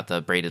hesitant about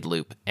the braided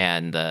loop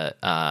and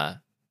the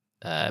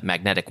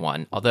magnetic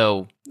one.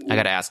 Although I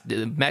got to ask,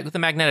 with the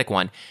magnetic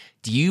one,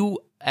 do you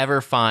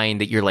ever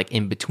find that you're like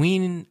in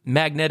between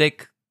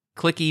magnetic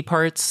clicky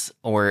parts,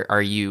 or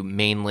are you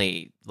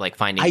mainly like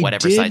finding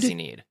whatever size you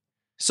need?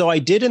 So I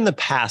did in the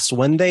past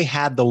when they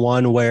had the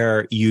one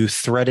where you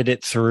threaded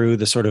it through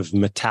the sort of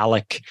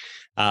metallic.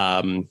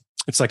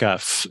 It's like a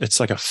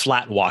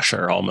flat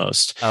washer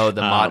almost. Oh,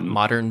 the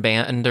modern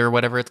band or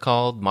whatever it's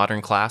called,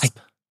 modern clasp.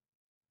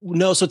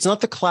 No, so it's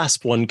not the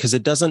clasp one because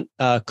it doesn't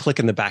click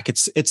in the back.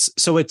 It's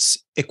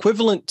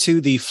equivalent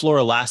to the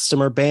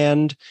fluoroelastomer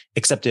band,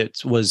 except it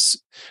was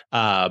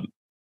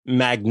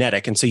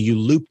magnetic, and so you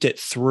looped it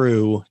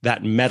through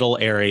that metal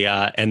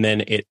area, and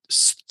then it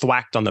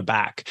thwacked on the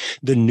back.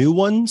 The new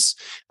ones,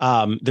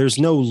 there's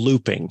no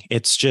looping.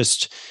 It's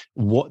just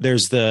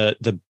there's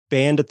the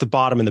band at the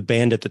bottom and the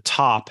band at the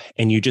top,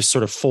 and you just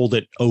sort of fold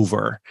it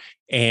over.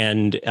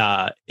 And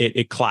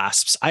it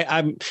clasps.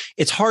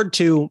 It's hard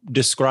to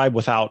describe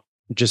without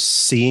just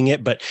seeing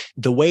it, but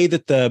the way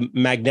that the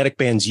magnetic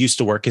bands used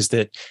to work is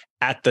that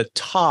at the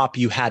top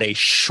you had a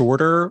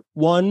shorter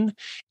one,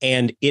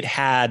 and it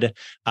had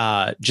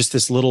just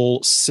this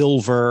little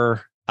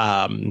silver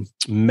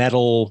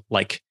metal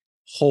like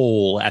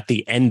hole at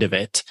the end of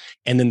it,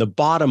 and then the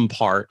bottom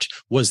part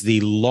was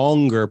the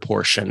longer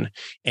portion,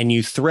 and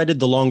you threaded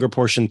the longer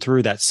portion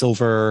through that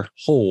silver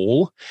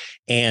hole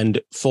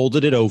and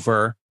folded it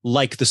over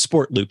like the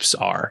sport loops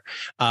are.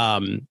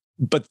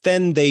 But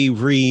then they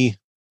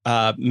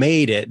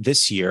made it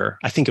this year,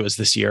 I think it was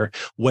this year,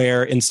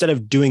 where instead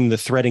of doing the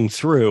threading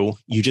through,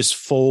 you just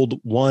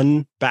fold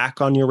one back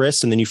on your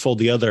wrist and then you fold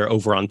the other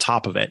over on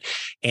top of it.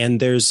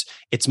 And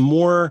it's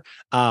more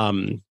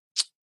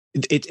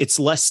it's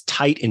less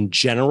tight in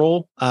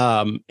general,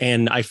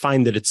 and I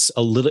find that it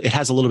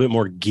has a little bit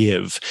more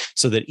give,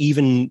 so that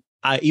even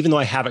though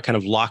I have it kind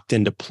of locked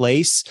into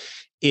place,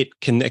 it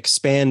can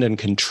expand and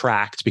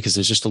contract because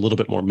there's just a little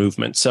bit more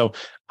movement. So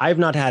I've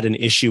not had an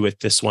issue with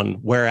this one.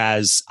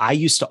 Whereas I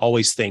used to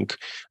always think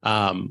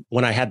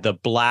when I had the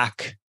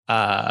black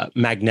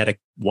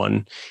magnetic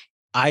one,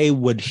 I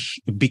would,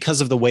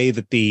 because of the way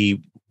that the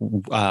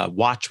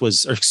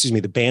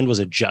the band was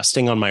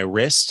adjusting on my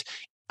wrist,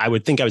 I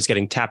would think I was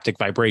getting taptic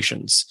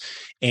vibrations.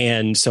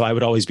 And so I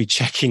would always be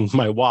checking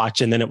my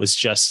watch, and then it was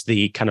just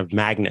the kind of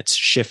magnets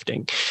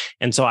shifting.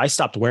 And so I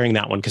stopped wearing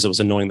that one because it was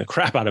annoying the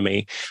crap out of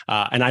me.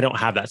 And I don't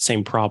have that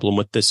same problem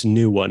with this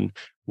new one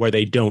where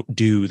they don't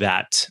do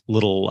that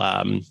little,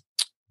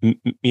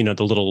 the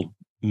little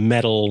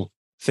metal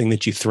thing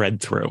that you thread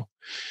through.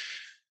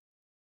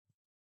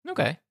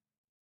 Okay.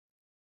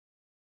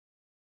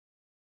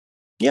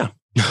 Yeah.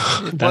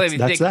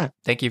 That's that.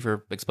 Thank you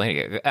for explaining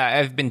it.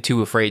 I've been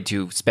too afraid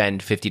to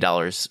spend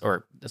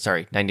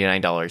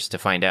 $99 to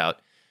find out.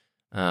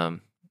 With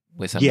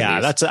some of these.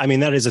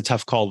 That is a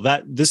tough call.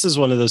 This is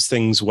one of those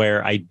things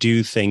where I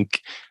do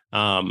think,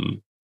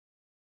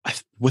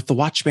 with the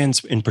watch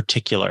bands in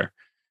particular,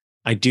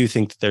 I do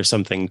think that there's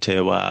something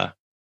to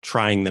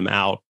trying them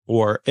out,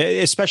 or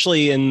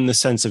especially in the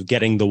sense of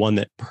getting the one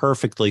that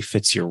perfectly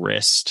fits your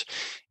wrist.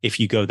 If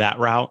you go that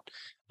route,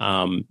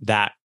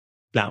 that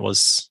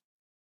was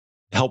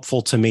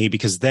helpful to me,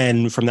 because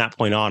then from that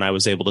point on, I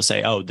was able to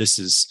say, oh, this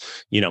is,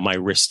 my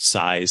wrist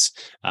size.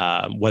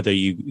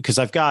 Because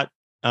I've got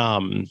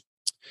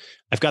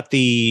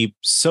the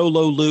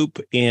solo loop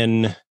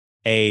in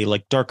a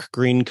like dark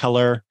green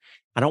color.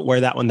 I don't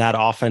wear that one that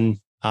often.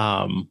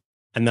 And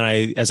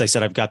then as I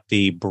said, I've got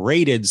the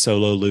braided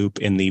solo loop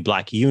in the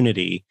Black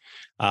Unity,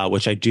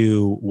 which I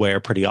do wear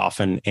pretty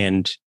often.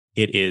 And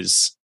it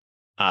is,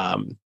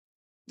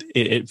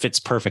 it fits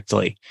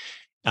perfectly.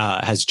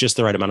 Has just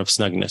the right amount of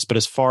snugness. But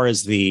as far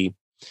as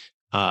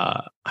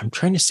I'm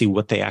trying to see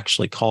what they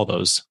actually call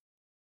those.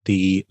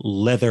 The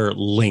leather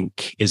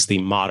link is the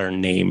modern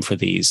name for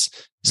these.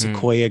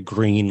 Sequoia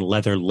green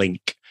leather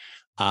link,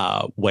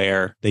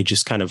 where they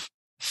just kind of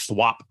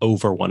thwop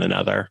over one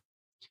another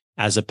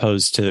as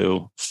opposed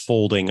to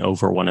folding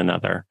over one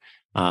another.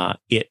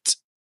 It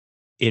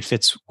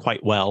fits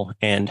quite well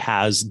and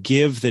has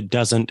give that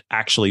doesn't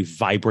actually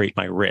vibrate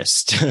my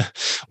wrist,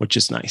 which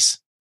is nice.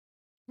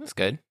 That's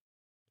good.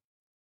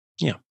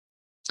 Yeah.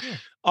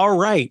 All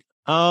right.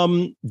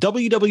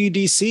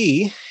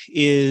 WWDC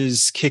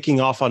is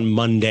kicking off on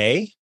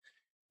Monday,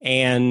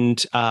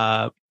 and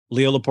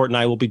Leo Laporte and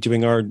I will be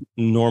doing our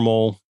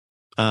normal.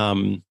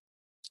 I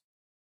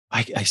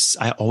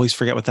always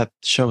forget what that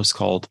show is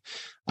called,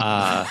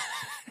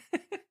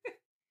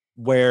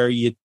 where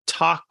you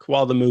talk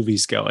while the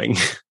movie's going.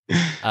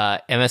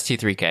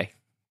 MST3K.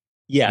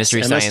 Yes,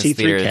 Mystery Science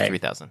Theater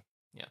 3000.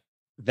 Yeah,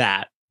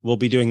 that we'll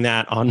be doing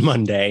that on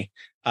Monday.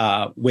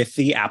 With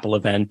the Apple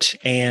event,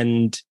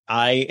 and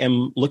I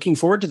am looking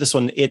forward to this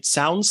one. It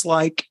sounds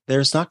like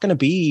there's not going to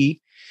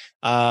be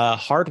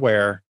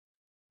hardware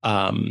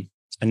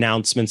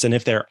announcements, and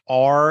if there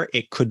are,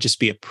 it could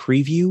just be a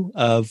preview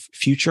of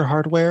future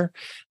hardware.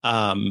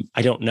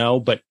 I don't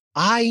know, but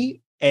I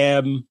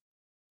am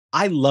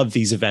I love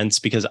these events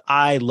because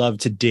I love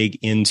to dig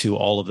into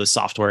all of the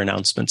software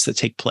announcements that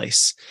take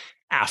place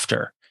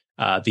after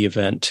the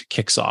event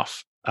kicks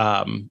off.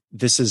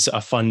 This is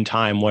a fun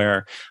time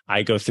where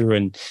I go through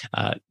and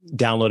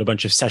download a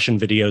bunch of session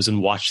videos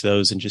and watch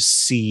those and just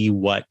see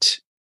what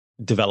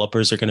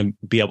developers are going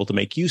to be able to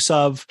make use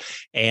of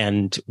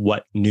and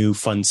what new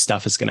fun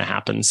stuff is going to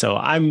happen. So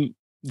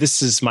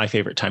this is my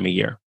favorite time of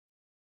year.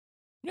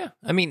 Yeah.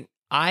 I mean,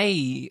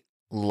 I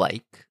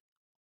like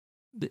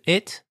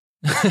it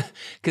because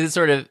it's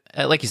sort of,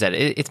 like you said,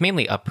 it's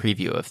mainly a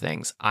preview of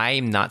things.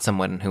 I'm not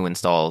someone who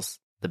installs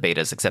the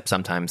betas, except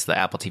sometimes the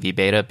Apple TV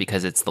beta,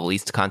 because it's the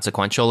least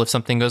consequential if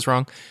something goes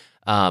wrong.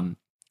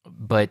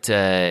 But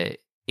it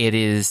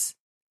is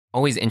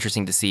always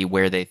interesting to see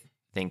where they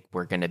think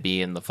we're going to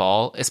be in the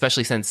fall,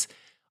 especially since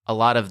a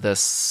lot of the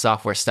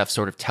software stuff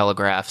sort of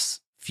telegraphs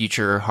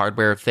future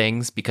hardware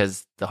things,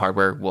 because the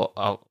hardware will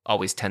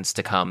always tends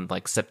to come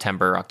like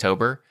September,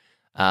 October.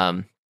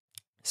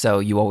 So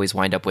you always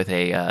wind up with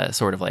a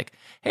sort of like,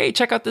 hey,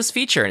 check out this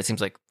feature. And it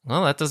seems like,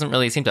 well, that doesn't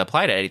really seem to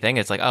apply to anything.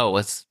 It's like, oh,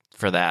 what's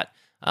for that?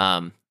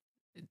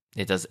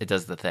 It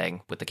does the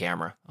thing with the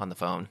camera on the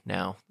phone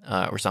now,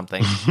 or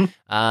something.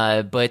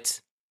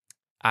 But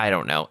I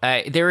don't know.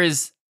 There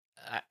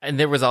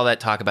was all that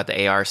talk about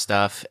the AR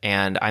stuff,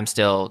 and I'm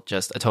still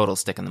just a total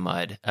stick in the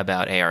mud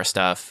about AR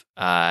stuff.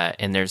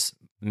 And there's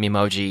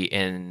Memoji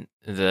in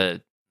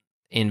the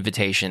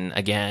invitation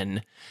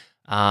again.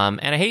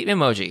 And I hate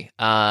Memoji.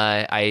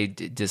 I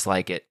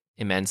dislike it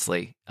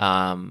immensely.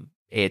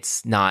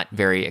 It's not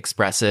very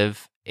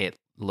expressive. It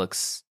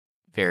looks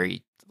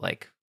very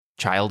like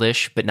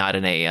childish, but not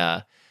in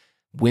a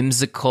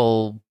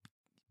whimsical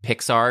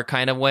Pixar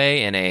kind of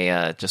way, in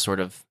a just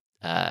sort of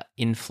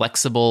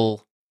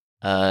inflexible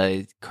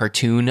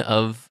cartoon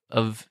of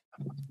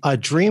a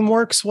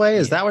DreamWorks way.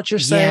 Is that what you're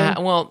saying? Yeah.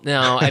 Well,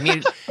 no. I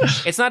mean,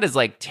 it's not as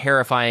like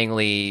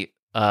terrifyingly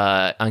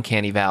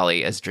uncanny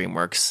valley as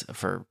DreamWorks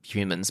for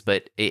humans,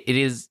 but it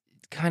is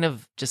kind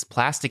of just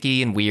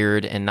plasticky and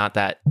weird and not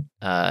that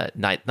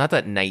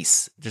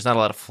nice. There's not a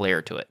lot of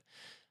flair to it.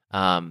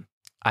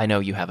 I know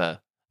you have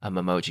a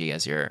Memoji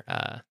as your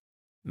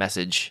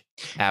message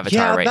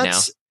avatar right now.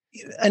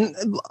 And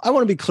I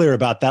want to be clear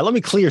about that. Let me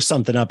clear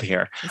something up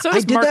here. So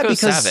does Marco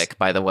Savic,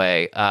 by the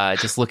way,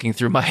 just looking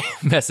through my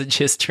message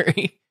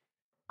history.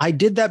 I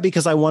did that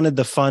because I wanted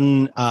the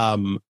fun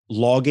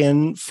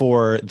login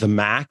for the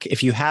Mac.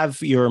 If you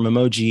have your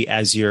Memoji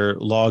as your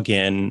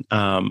login,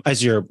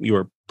 as your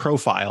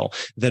profile,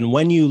 then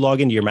when you log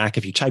into your Mac,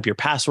 if you type your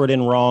password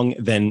in wrong,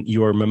 then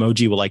your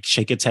Memoji will like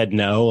shake its head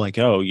no, like,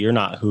 oh, you're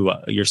not who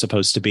you're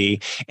supposed to be.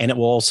 And it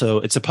will also,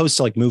 it's supposed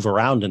to like move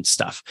around and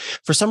stuff.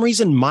 For some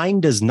reason, mine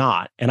does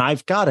not. And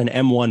I've got an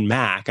M1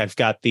 Mac. I've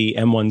got the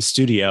M1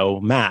 Studio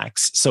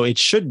Max. So it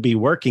should be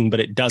working, but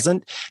it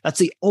doesn't. That's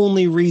the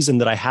only reason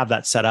that I have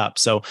that set up.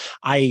 So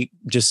I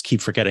just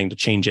keep forgetting to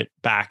change it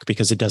back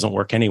because it doesn't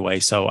work anyway.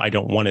 So I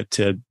don't want it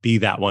to be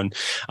that one.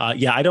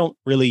 Yeah, I don't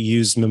really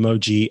use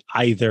Memoji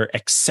either,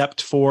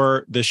 except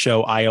for the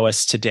show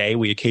iOS Today.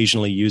 We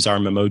occasionally use our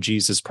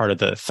Memojis as part of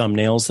the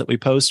thumbnails that we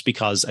post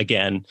because,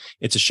 again,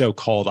 it's a show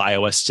called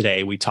iOS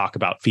Today. We talk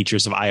about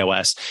features of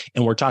iOS,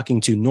 and we're talking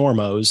to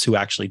normos who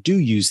actually do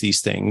use these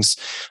things,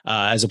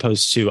 as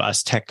opposed to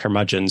us tech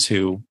curmudgeons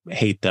who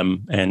hate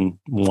them and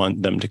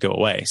want them to go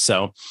away.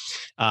 So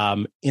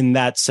in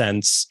that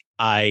sense,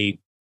 I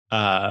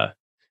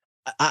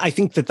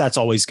think that that's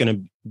always going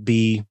to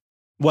be,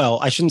 well,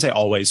 I shouldn't say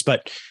always,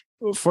 but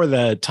for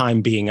the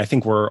time being, I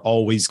think we're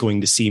always going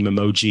to see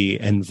Memoji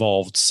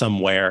involved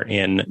somewhere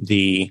in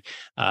the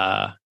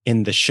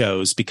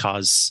shows,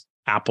 because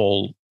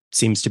Apple's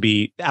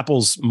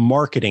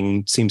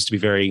marketing seems to be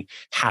very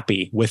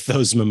happy with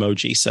those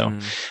Memoji. So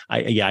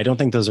I don't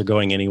think those are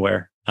going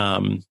anywhere.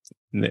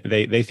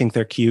 They think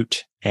they're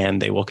cute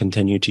and they will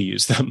continue to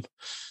use them.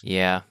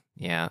 Yeah.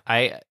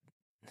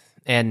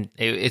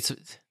 It's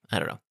I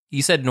don't know.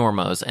 You said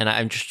normos, and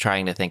I'm just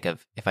trying to think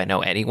of if I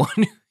know anyone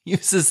who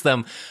uses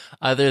them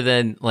other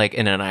than like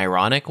in an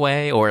ironic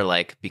way, or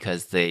like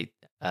because they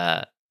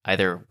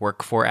either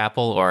work for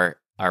Apple or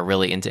are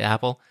really into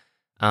Apple.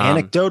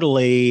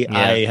 Anecdotally, yeah.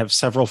 I have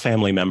several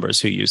family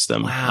members who use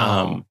them.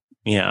 Wow.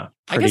 Yeah,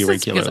 pretty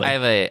regularly. Because I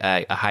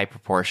have a high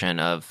proportion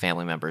of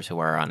family members who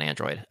are on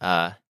Android.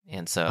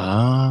 And so,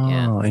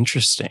 yeah.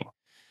 Interesting.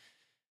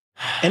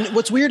 And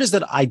what's weird is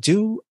that I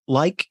do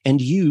like and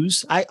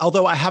use,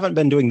 although I haven't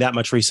been doing that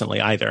much recently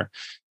either,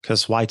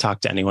 because why talk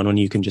to anyone when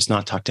you can just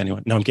not talk to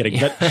anyone? No, I'm kidding.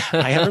 But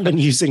I haven't been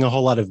using a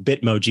whole lot of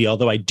Bitmoji,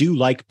 although I do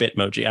like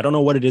Bitmoji. I don't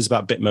know what it is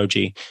about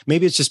Bitmoji.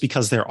 Maybe it's just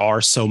because there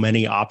are so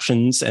many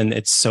options and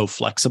it's so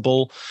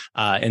flexible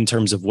in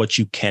terms of what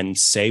you can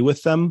say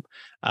with them.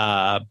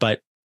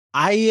 But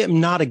I am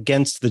not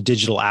against the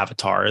digital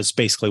avatar is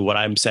basically what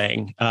I'm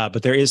saying.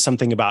 But there is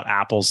something about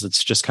Apple's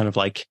that's just kind of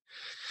like,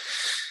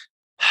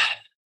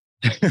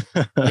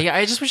 yeah,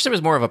 I just wish there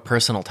was more of a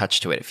personal touch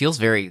to it. It feels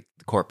very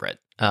corporate.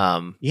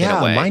 Yeah, in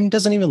a way. mine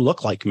doesn't even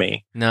look like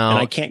me. No. And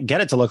I can't get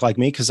it to look like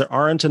me because there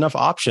aren't enough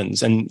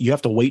options. And you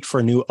have to wait for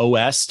a new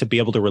OS to be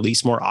able to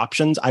release more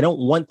options. I don't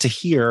want to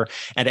hear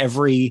at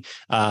every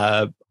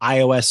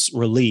iOS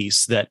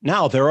release that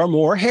now there are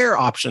more hair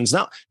options.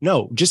 Now,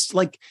 no, just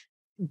like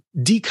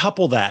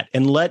decouple that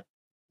and let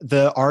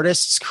the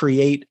artists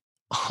create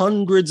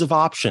hundreds of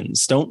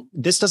options.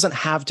 This doesn't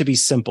have to be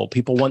simple.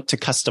 People want to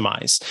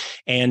customize.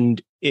 And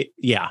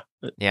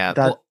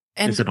that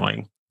is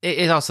annoying.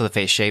 It also the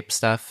face shape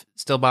stuff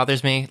still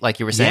bothers me,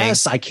 like you were saying.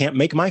 Yes, I can't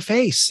make my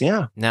face.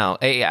 Yeah, no,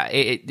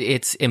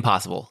 it's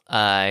impossible.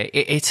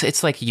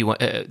 It's like you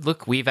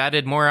look. We've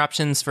added more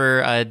options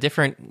for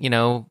different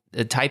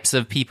types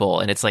of people,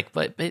 and it's like,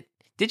 but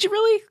did you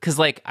really? Because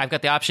like I've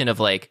got the option of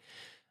like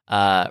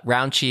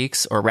round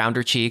cheeks or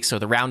rounder cheeks or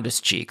the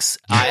roundest cheeks.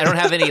 I don't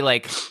have any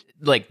like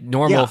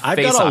normal face I've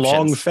got a options.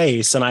 long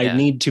face and I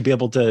need to be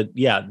able to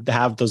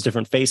have those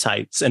different face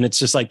heights, and it's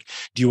just like,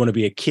 do you want to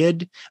be a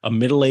kid, a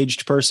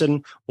middle-aged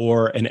person,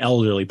 or an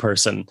elderly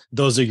person?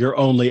 Those are your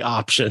only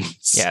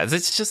options. Yeah,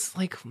 it's just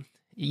like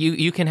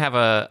you can have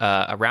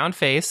a round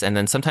face, and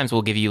then sometimes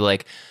we'll give you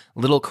like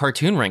little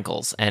cartoon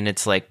wrinkles, and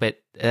it's like,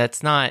 but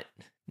that's not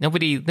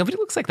nobody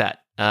looks like that.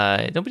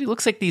 Nobody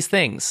looks like these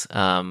things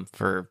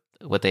for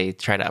what they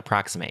try to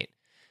approximate.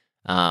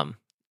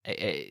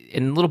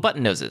 And little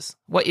button noses.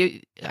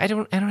 I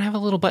don't have a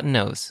little button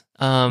nose.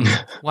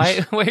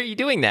 Why are you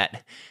doing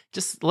that?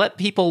 Just let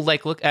people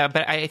like look at,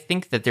 but I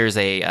think that there's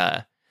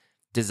a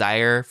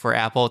desire for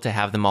Apple to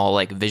have them all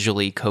like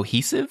visually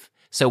cohesive.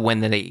 So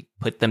when they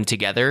put them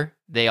together,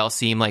 they all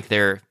seem like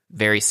they're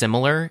very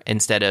similar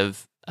instead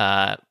of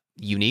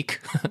unique,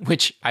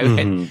 which I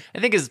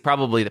think is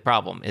probably the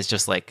problem. Is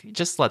just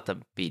let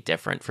them be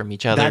different from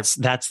each other.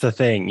 That's the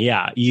thing.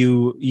 Yeah,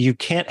 you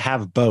can't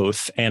have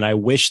both, and I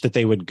wish that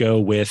they would go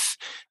with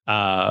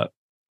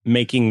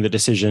making the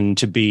decision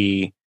to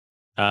be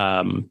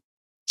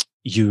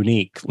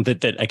unique.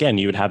 That again,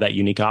 you would have that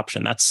unique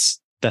option. That's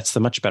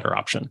the much better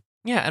option.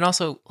 Yeah, and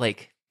also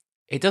like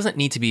it doesn't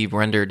need to be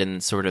rendered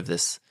in sort of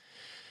this.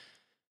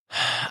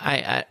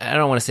 I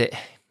don't want to say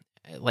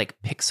like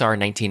Pixar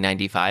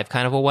 1995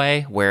 kind of a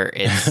way where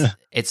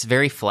it's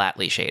very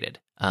flatly shaded.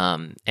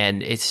 And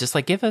it's just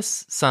like, give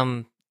us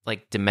some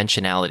like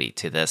dimensionality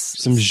to this.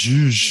 Some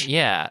zhuzh.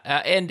 Yeah.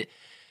 And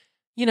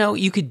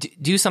you could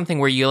do something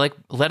where you like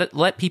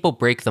let people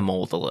break the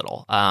mold a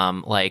little.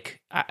 I'm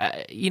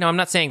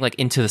not saying like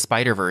Into the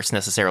Spider-Verse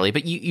necessarily,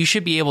 but you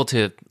should be able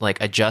to like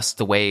adjust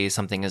the way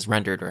something is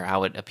rendered or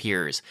how it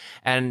appears.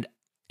 And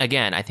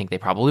again, I think they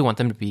probably want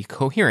them to be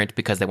coherent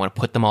because they want to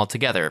put them all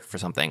together for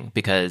something,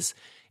 because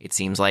it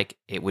seems like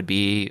it would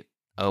be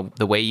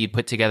the way you'd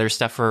put together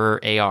stuff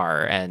for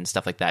AR and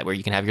stuff like that, where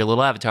you can have your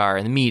little avatar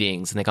in the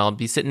meetings and they can all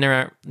be sitting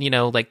there,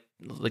 like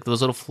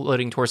those little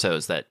floating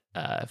torsos that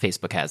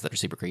Facebook has that are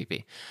super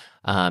creepy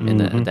in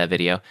that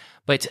video.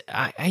 But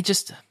I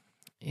just,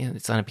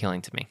 it's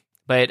unappealing to me.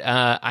 But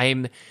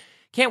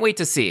can't wait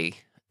to see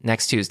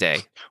next Tuesday.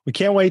 We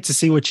can't wait to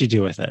see what you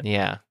do with it.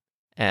 Yeah.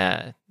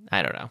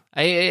 I don't know.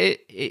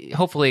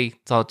 Hopefully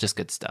it's all just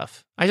good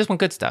stuff. I just want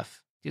good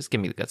stuff. Just give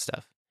me the good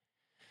stuff.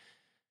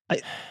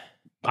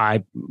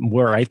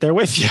 We're right there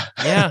with you.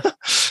 Yeah.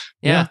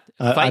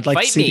 I'd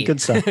like to see the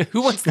good stuff.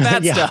 Who wants the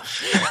bad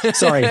stuff?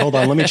 Sorry, hold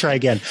on. Let me try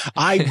again.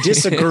 I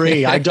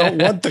disagree. I don't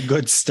want the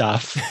good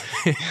stuff.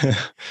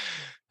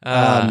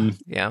 Yeah.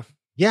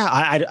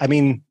 I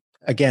mean,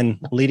 again,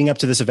 leading up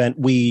to this event,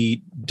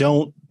 we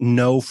don't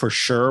know for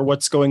sure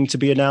what's going to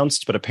be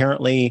announced, but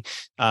apparently,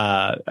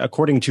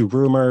 according to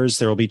rumors,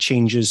 there will be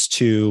changes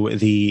to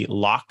the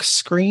lock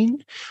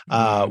screen,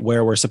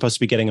 where we're supposed to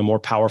be getting a more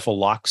powerful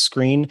lock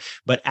screen.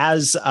 But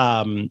as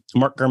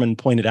Mark Gurman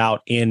pointed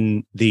out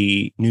in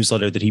the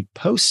newsletter that he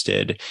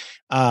posted,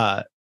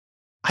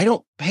 I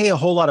don't pay a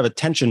whole lot of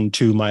attention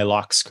to my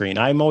lock screen.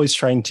 I'm always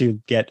trying to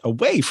get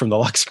away from the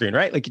lock screen,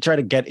 right? Like you try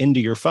to get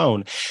into your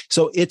phone.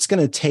 So it's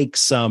going to take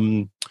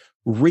some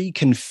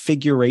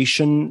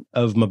reconfiguration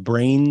of my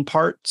brain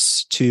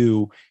parts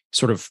to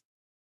sort of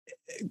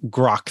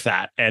grok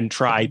that and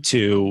try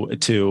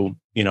to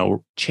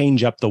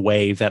change up the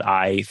way that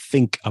I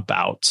think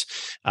about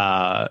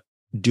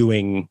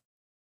using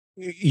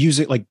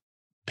like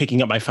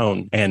picking up my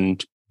phone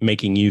and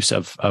making use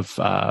of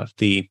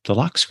the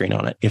lock screen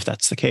on it, if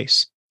that's the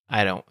case.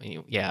 I don't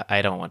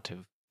want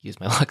to use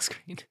my lock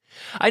screen.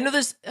 I know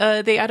there's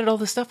they added all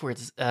this stuff where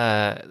it's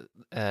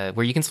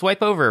where you can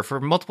swipe over for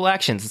multiple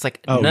actions. It's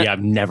like,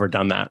 I've never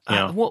done that.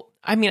 Yeah. Well,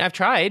 I mean, I've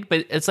tried,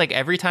 but it's like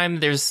every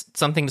time there's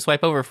something to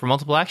swipe over for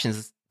multiple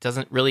actions, it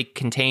doesn't really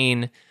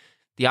contain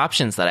the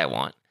options that I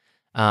want.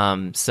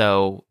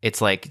 So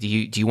it's like, do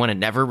you want to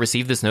never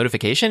receive this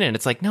notification? And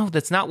it's like, no,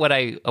 that's not what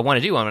I want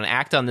to do. I want to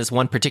act on this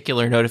one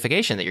particular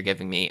notification that you're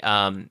giving me.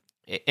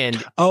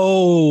 And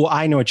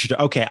I know what you're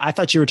doing. Okay. I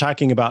thought you were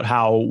talking about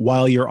how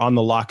while you're on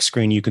the lock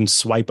screen, you can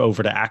swipe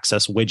over to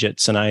access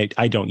widgets. And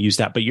I don't use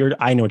that, but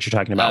I know what you're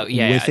talking about.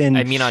 Within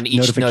I mean, on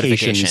each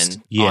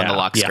notification on the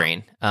lock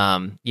screen.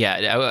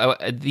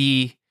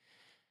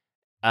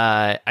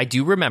 I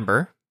do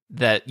remember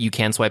that you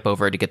can swipe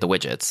over to get the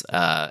widgets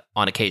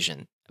on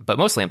occasion, but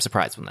mostly I'm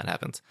surprised when that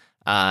happens.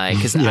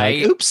 Because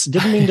oops,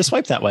 didn't mean to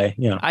swipe that way.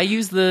 Yeah, I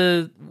use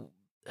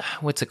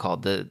what's it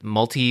called? The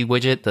multi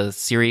widget, the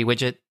Siri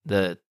widget,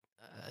 the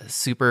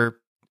super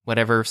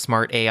whatever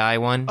smart AI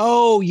one.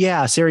 Oh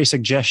yeah, Siri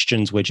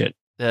suggestions widget.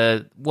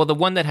 The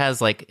one that has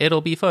like,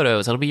 it'll be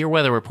photos, it'll be your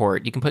weather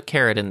report. You can put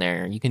Carrot in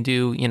there. You can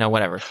do,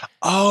 whatever.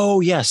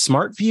 Oh yeah,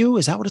 Smart View,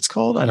 is that what it's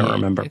called? I don't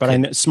remember, but I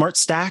know Smart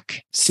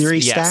Stack,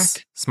 Siri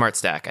Stack, Smart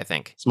Stack, I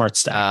think. Smart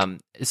Stack.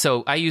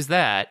 So I use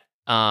that.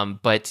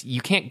 But you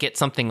can't get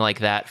something like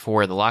that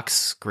for the lock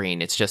screen.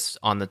 It's just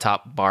on the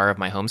top bar of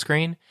my home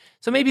screen.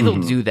 So maybe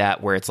they'll do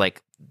that where it's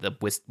like the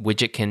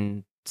widget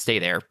can stay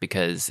there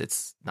because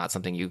it's not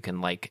something you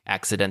can like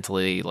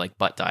accidentally like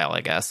butt dial,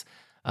 I guess.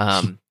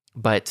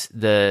 But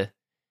the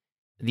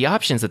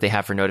options that they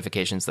have for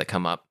notifications that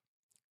come up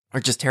are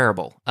just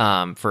terrible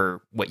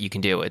for what you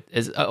can do. It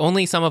is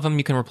only some of them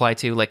you can reply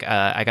to. Like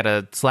I got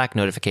a Slack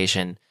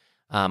notification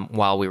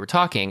while we were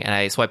talking, and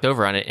I swiped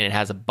over on it, and it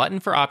has a button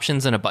for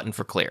options and a button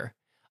for clear.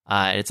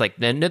 And it's like,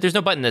 there's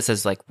no button that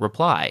says like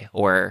reply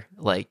or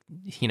like,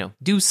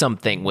 do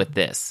something with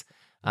this.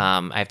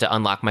 I have to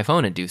unlock my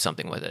phone and do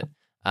something with it.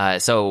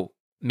 So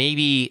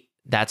maybe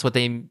that's what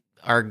they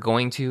are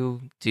going to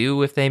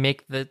do if they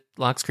make the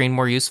lock screen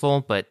more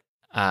useful. But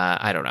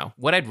I don't know.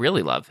 What I'd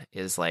really love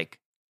is like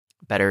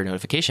better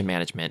notification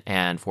management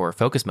and for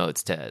focus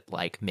modes to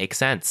like make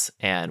sense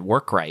and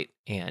work right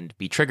and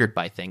be triggered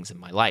by things in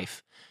my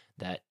life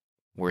that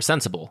were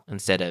sensible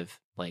instead of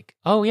like,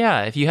 oh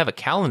yeah, if you have a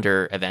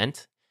calendar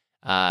event,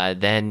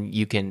 then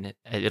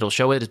it'll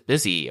show it as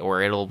busy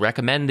or it'll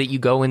recommend that you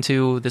go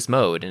into this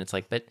mode. And it's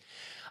like, but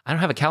I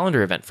don't have a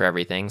calendar event for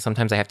everything.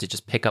 Sometimes I have to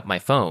just pick up my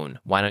phone.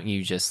 Why don't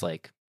you just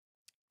like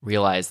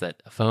realize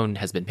that a phone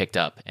has been picked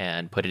up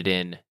and put it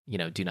in,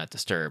 do not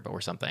disturb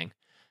or something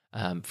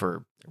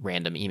for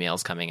random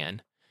emails coming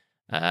in.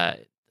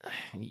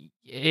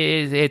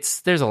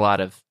 There's a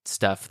lot of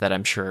stuff that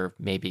I'm sure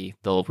maybe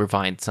they'll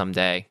refine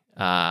someday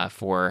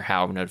for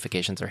how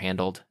notifications are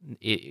handled.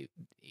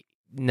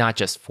 Not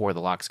just for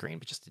the lock screen,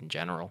 but just in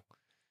general.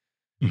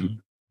 Yeah.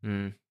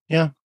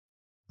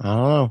 I don't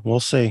know. We'll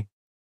see.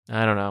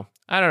 I don't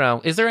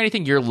know. Is there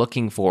anything you're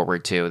looking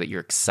forward to that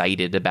you're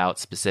excited about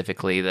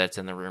specifically that's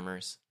in the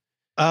rumors?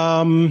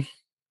 No.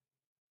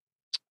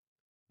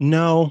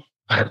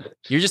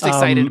 You're just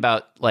excited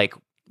about like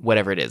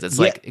whatever it is. It's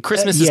like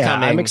Christmas is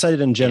coming. I'm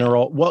excited in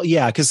general. Yeah. Well,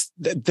 yeah, because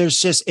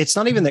it's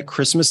not even that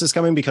Christmas is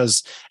coming,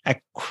 because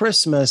at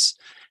Christmas,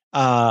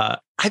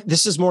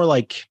 this is more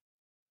like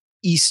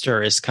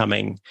Easter is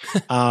coming,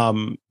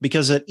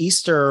 because at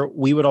Easter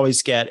we would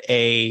always get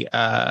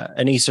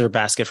an Easter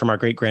basket from our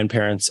great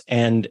grandparents,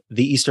 and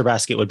the Easter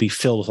basket would be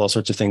filled with all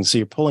sorts of things. So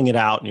you're pulling it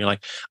out, and you're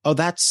like, "Oh,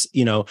 that's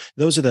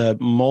those are the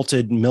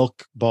malted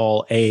milk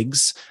ball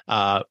eggs.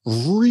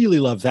 Really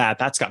love that.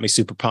 That's got me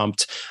super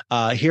pumped.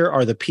 Here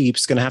are the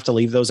Peeps. Going to have to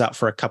leave those out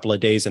for a couple of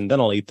days, and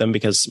then I'll eat them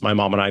because my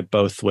mom and I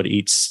both would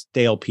eat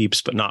stale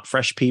Peeps, but not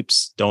fresh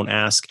Peeps. Don't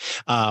ask.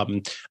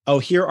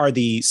 Here are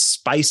the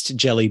spiced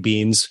jelly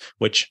beans,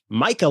 which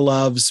Micah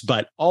loves,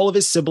 but all of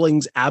his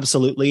siblings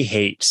absolutely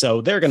hate. So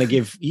they're going to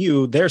give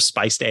you their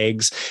spiced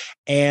eggs.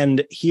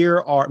 And here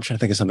are, I'm trying to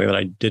think of something that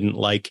I didn't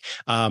like.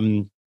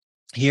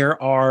 Here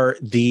are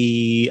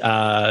the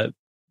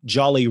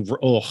Jolly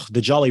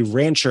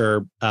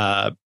Rancher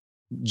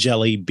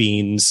jelly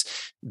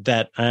beans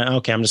that,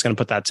 I'm just going to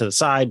put that to the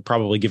side,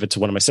 probably give it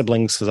to one of my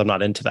siblings because I'm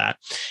not into that.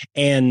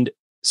 And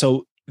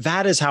so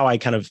that is how I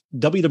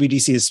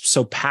WWDC is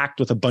so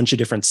packed with a bunch of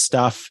different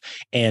stuff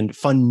and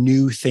fun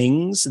new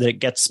things that it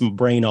gets my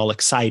brain all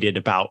excited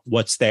about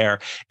what's there.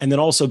 And then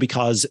also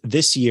because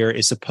this year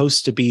is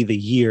supposed to be the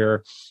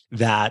year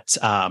that,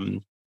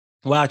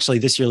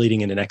 this year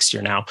leading into next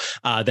year now,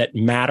 that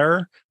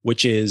Matter,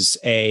 which is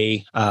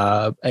a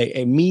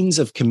means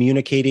of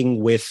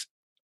communicating with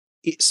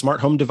smart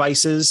home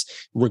devices,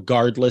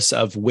 regardless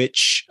of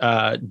which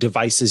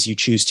devices you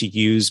choose to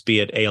use,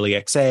 be it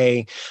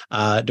Alexa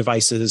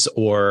devices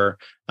or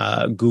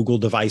Google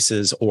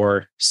devices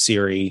or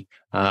Siri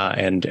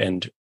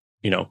and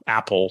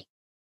Apple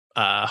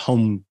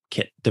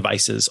HomeKit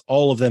devices,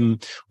 all of them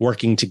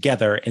working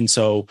together. And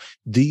so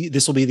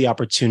this will be the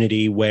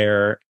opportunity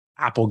where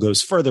Apple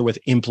goes further with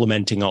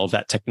implementing all of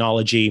that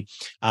technology.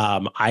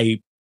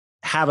 I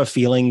have a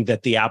feeling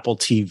that the Apple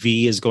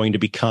TV is going to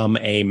become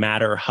a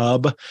Matter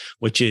hub,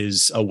 which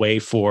is a way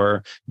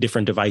for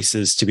different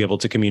devices to be able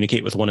to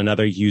communicate with one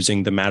another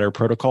using the Matter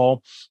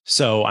protocol.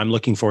 So I'm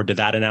looking forward to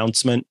that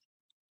announcement.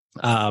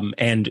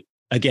 And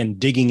again,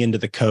 digging into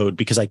the code,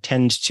 because I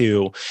tend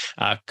to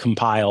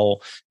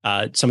compile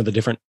some of the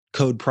different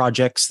code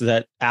projects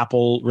that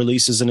Apple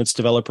releases in its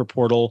developer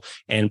portal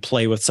and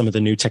play with some of the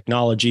new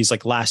technologies,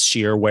 like last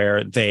year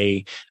where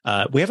we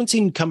haven't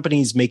seen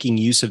companies making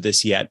use of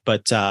this yet,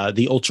 but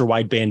the ultra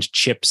wideband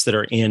chips that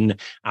are in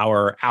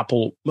our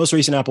most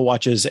recent Apple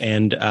Watches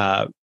and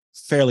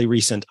fairly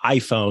recent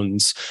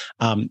iPhones,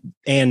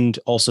 and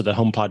also the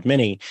HomePod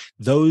Mini,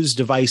 those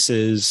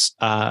devices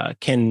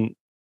can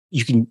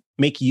you can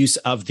make use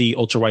of the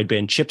ultra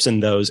wideband chips in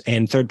those,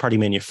 and third-party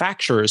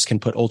manufacturers can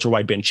put ultra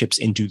wideband chips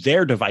into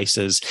their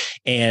devices,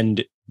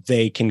 and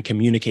they can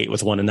communicate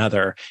with one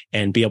another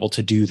and be able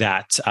to do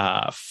that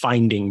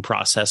finding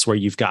process where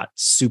you've got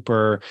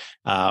super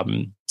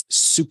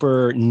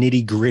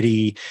nitty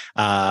gritty.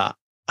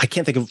 I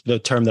can't think of the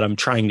term that I'm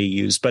trying to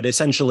use, but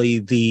essentially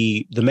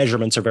the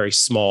measurements are very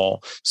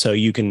small, so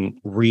you can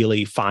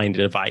really find a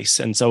device.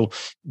 And so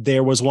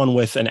there was one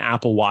with an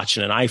Apple Watch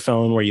and an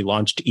iPhone where you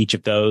launched each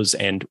of those.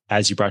 And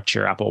as you brought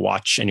your Apple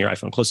Watch and your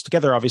iPhone close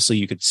together, obviously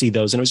you could see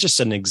those. And it was just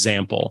an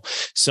example.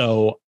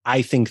 So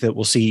I think that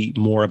we'll see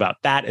more about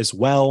that as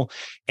well.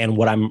 And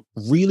what I'm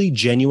really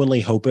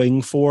genuinely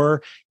hoping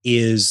for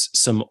is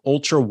some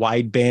ultra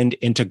wideband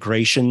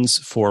integrations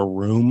for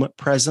room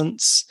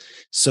presence,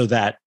 so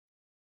that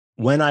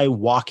when I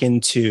walk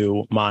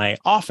into my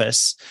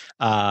office,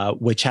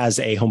 which has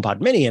a HomePod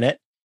Mini in it,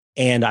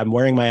 and I'm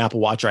wearing my Apple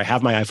Watch or I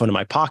have my iPhone in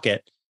my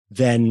pocket,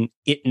 then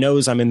it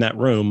knows I'm in that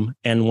room.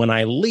 And when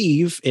I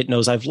leave, it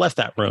knows I've left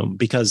that room,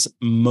 because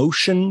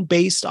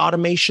motion-based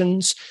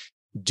automations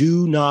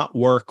do not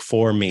work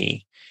for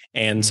me.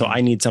 And so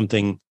I need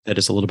something that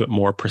is a little bit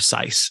more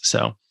precise.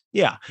 So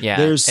yeah.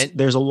 There's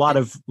a lot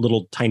of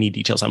little tiny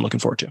details I'm looking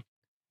forward to.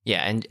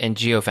 Yeah. And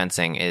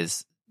geofencing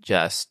is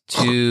just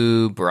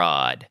too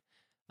broad.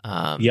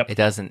 It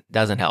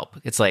doesn't help.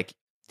 It's like,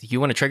 do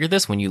you want to trigger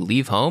this when you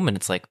leave home? And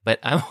it's like, but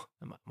I'm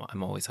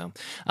always home.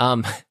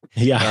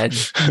 Yeah.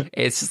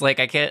 It's just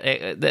like, I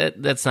can't,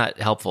 that's not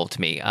helpful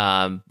to me.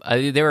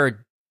 There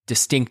are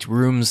distinct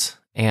rooms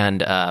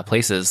and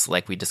places,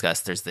 like we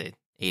discussed. There's the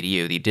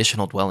ADU, the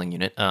additional dwelling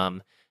unit,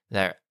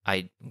 that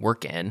I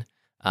work in.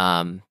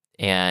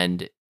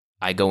 And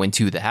I go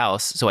into the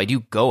house. So I do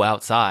go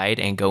outside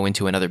and go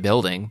into another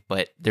building,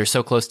 but they're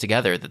so close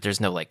together that there's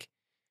no like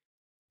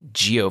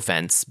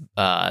geofence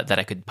that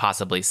I could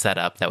possibly set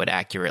up that would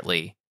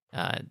accurately,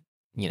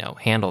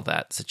 handle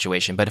that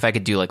situation. But if I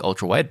could do like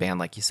ultra wideband,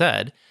 like you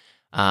said,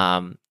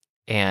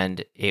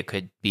 and it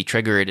could be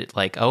triggered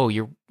like, oh,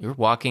 you're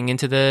walking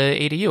into the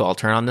ADU, I'll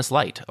turn on this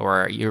light,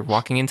 or you're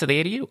walking into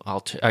the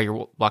ADU,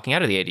 you're walking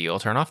out of the ADU, I'll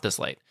turn off this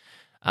light.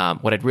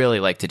 What I'd really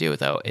like to do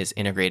though is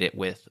integrate it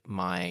with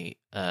my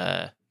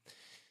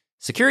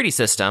security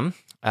system,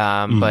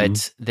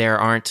 but there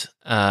aren't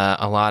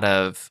a lot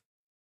of.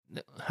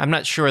 I'm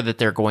not sure that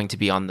they're going to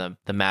be on the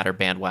Matter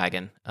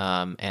bandwagon,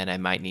 and I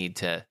might need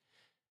to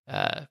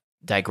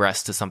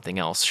digress to something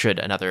else should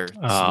another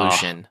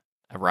solution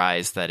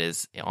arise that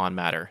is on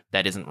Matter,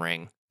 that isn't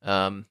Ring.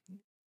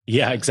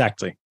 Yeah,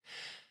 exactly.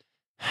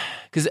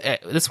 Because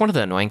that's one of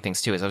the annoying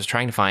things too, is I was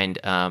trying to find,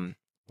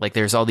 like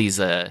there's all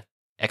these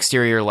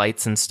exterior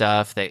lights and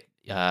stuff that,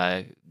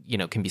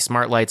 can be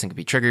smart lights and can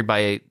be triggered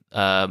by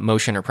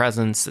motion or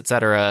presence,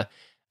 etc.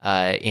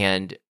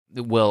 And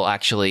will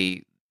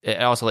actually... It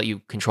also let you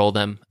control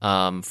them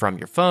from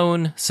your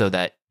phone, so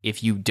that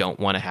if you don't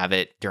want to have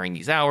it during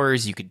these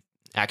hours, you could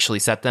actually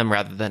set them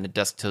rather than a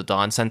dusk till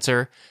dawn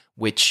sensor,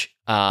 which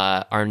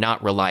are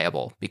not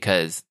reliable,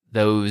 because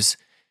those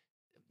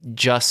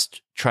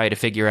just try to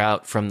figure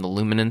out from the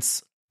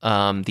luminance,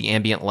 the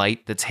ambient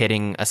light that's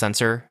hitting a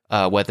sensor,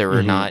 whether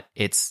or not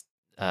it's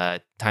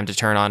time to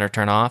turn on or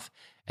turn off.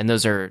 And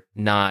those are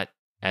not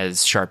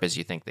as sharp as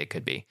you think they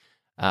could be.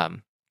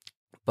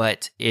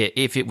 But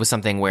if it was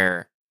something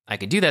where I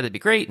could do that, that'd be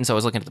great. And so I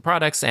was looking at the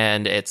products,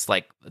 and it's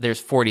like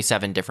there's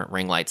 47 different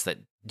Ring lights that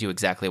do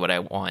exactly what I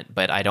want,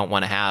 but I don't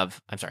want to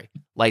have,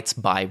 lights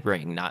by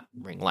Ring, not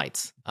Ring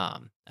lights. I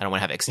don't want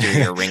to have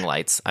exterior Ring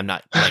lights. I'm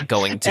not like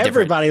going to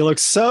Everybody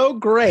looks so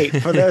great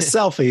for their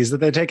selfies that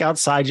they take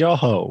outside your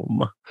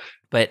home.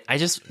 But I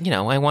just,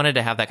 I wanted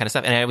to have that kind of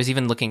stuff. And I was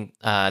even looking,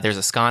 there's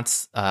a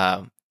sconce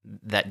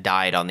that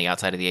died on the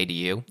outside of the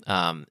ADU,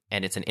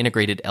 and it's an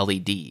integrated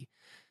LED.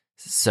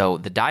 So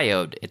the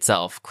diode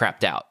itself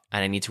crapped out,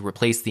 and I need to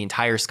replace the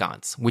entire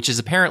sconce, which is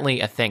apparently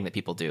a thing that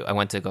people do. I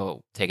went to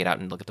go take it out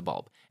and look at the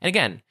bulb. And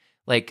again,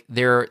 like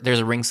there's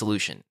a Ring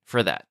solution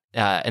for that.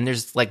 And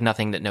there's like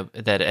nothing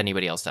that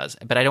anybody else does.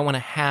 But I don't want to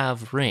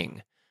have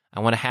Ring.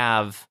 I want to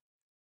have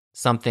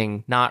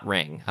something not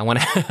Ring. I want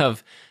to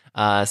have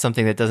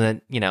something that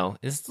doesn't,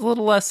 is a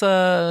little less,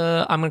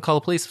 I'm going to call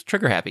the police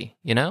trigger happy,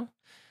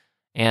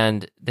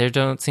 And there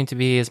don't seem to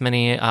be as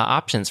many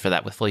options for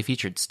that with fully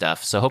featured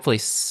stuff. So hopefully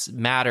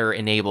Matter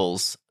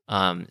enables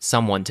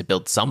someone to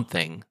build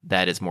something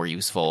that is more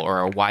useful, or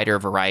a wider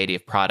variety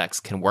of products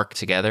can work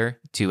together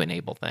to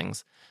enable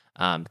things.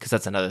 Because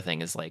that's another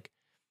thing, is like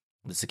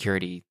the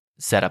security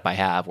setup I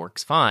have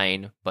works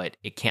fine, but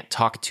it can't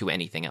talk to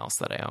anything else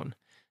that I own.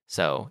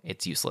 So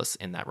it's useless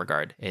in that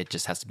regard. It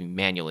just has to be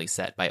manually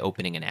set by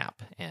opening an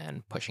app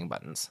and pushing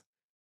buttons.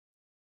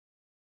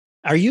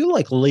 Are you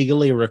like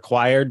legally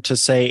required to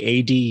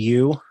say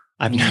ADU?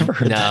 I've never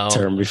heard that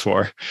term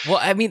before. Well,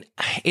 I mean,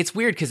 it's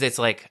weird because it's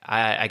like,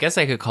 I guess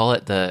I could call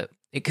it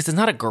because it's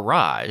not a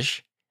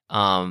garage.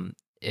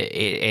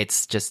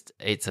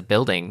 It's a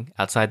building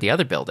outside the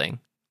other building,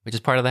 which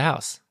is part of the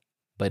house,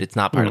 but it's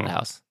not part of the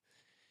house.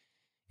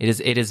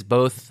 It is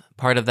both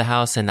part of the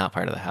house and not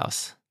part of the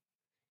house.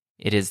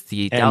 It is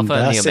the and Alpha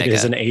and the thus Omega. it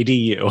is an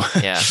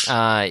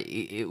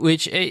ADU.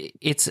 Which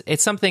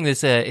it's something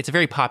it's a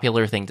very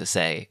popular thing to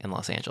say in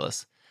Los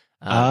Angeles.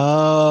 Okay.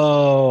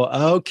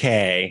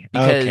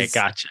 Because okay,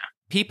 gotcha.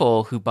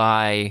 people who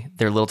buy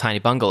their little tiny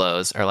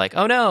bungalows are like,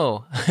 oh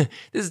no, this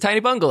is a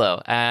tiny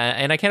bungalow,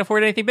 and I can't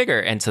afford anything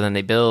bigger, and so then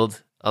they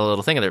build a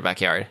little thing in their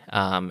backyard.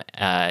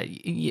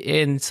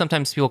 And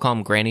sometimes people call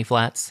them granny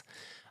flats.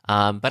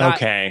 But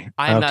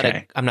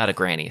I'm not a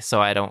granny, so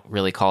I don't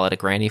really call it a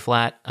granny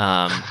flat.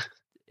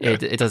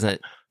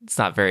 It's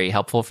not very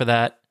helpful for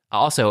that.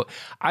 Also,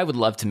 I would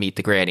love to meet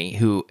the granny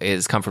who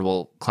is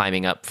comfortable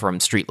climbing up from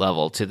street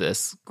level to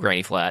this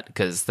granny flat,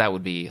 because that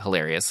would be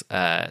hilarious.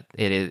 It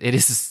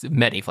is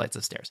many flights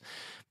of stairs,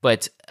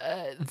 but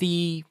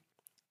the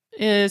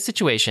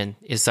situation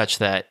is such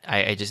that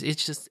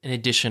it's just an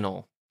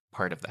additional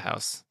part of the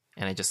house,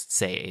 and I just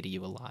say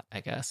ADU a lot,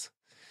 I guess.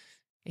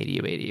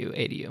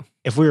 ADU.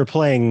 If we were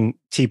playing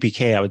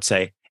TPK, I would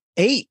say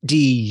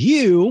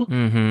 8DU.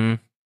 Mm-hmm.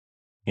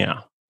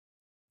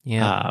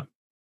 Yeah.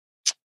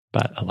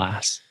 But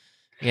alas.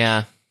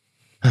 Yeah.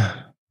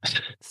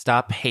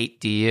 Stop hate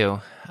DU.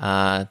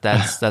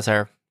 That's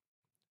our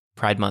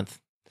Pride Month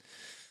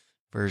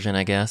version,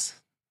 I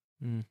guess.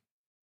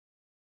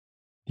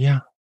 Yeah.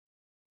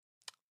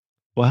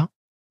 Well,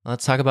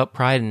 let's talk about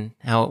Pride and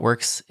how it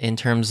works in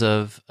terms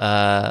of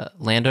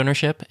land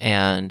ownership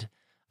and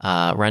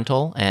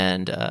rental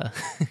and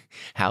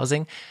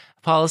housing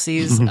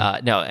policies.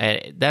 No,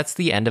 that's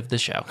the end of the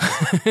show.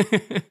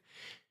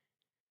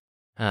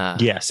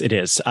 Yes, it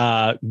is.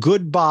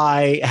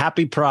 Goodbye.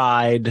 Happy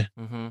Pride.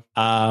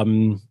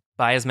 Mm-hmm.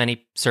 Buy as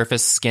many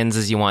surface skins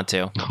as you want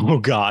to. Oh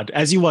God,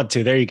 as you want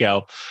to. There you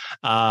go.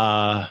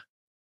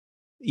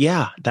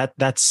 Yeah,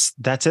 that's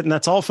it, and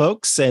that's all,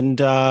 folks.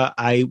 And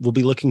I will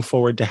be looking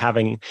forward to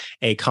having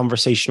a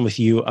conversation with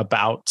you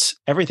about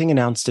everything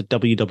announced at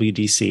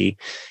WWDC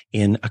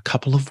in a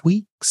couple of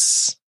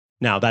weeks.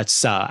 Now,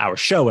 that's our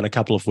show in a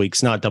couple of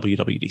weeks, not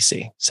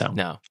WWDC. So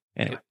no.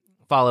 Anyway.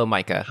 Follow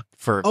Micah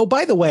for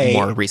by the way,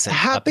 more recent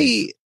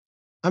updates.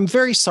 I'm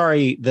very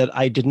sorry that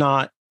I did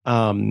not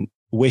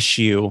wish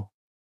you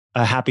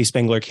a happy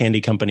Spengler Candy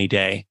Company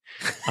Day.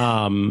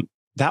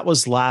 That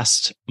was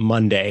last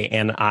Monday,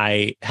 and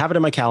I have it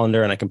in my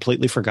calendar, and I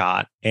completely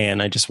forgot.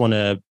 And I just want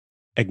to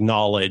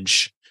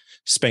acknowledge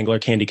Spengler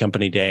Candy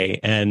Company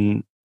Day,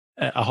 and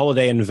a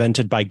holiday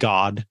invented by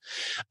God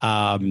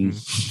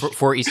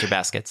for Easter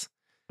baskets.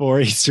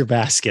 For Easter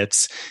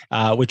baskets,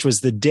 which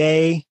was the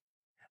day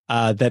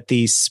that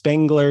the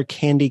Spengler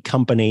Candy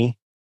Company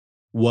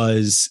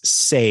was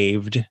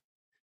saved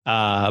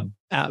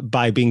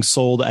by being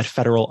sold at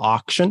federal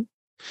auction.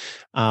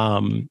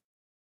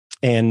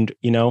 And,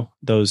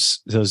 those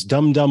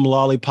Dum Dum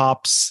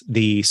lollipops,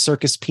 the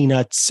circus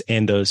peanuts,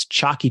 and those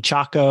Chalky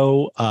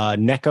Choco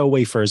Necco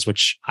wafers,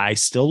 which I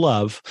still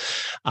love.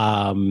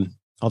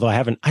 Although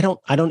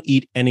I don't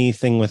eat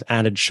anything with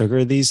added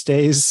sugar these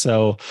days.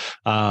 So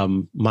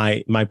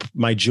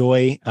my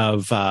joy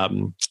of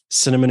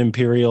cinnamon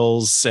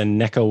Imperials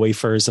and Necco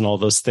wafers and all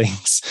those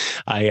things,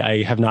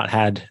 I have not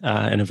had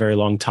in a very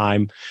long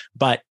time.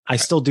 But I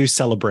still do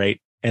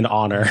celebrate and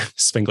honor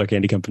Spengler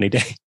Candy Company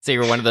Day. So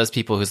you're one of those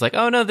people who's like,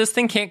 oh no, this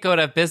thing can't go out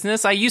of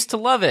business. I used to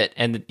love it.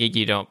 And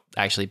you don't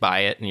actually buy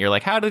it. And you're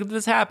like, how did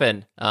this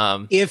happen?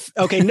 Because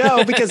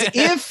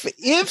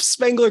if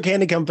Spengler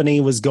Candy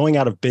Company was going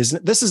out of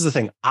business, this is the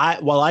thing.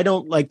 While I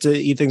don't like to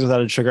eat things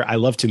without sugar, I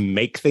love to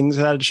make things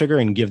with added sugar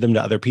and give them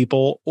to other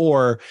people,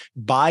 or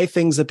buy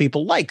things that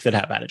people like that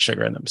have added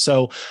sugar in them.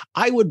 So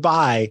I would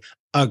buy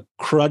a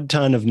crud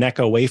ton of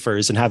Necco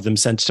wafers and have them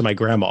sent to my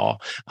grandma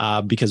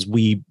because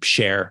we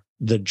share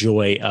the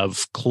joy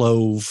of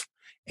clove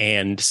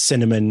and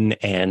cinnamon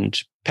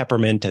and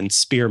peppermint and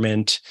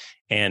spearmint.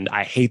 And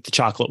I hate the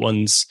chocolate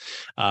ones.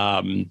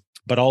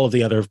 But all of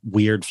the other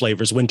weird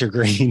flavors,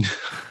 wintergreen.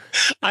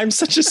 I'm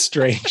such a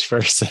strange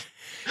person.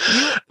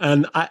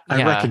 And I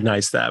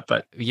recognize that,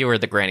 but you are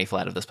the granny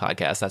flat of this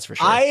podcast. That's for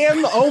sure. I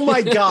am. Oh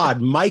my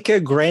God. Micah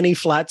Granny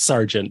Flat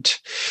Sergeant.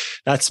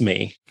 That's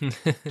me.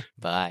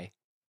 Bye.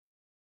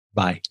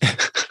 Bye.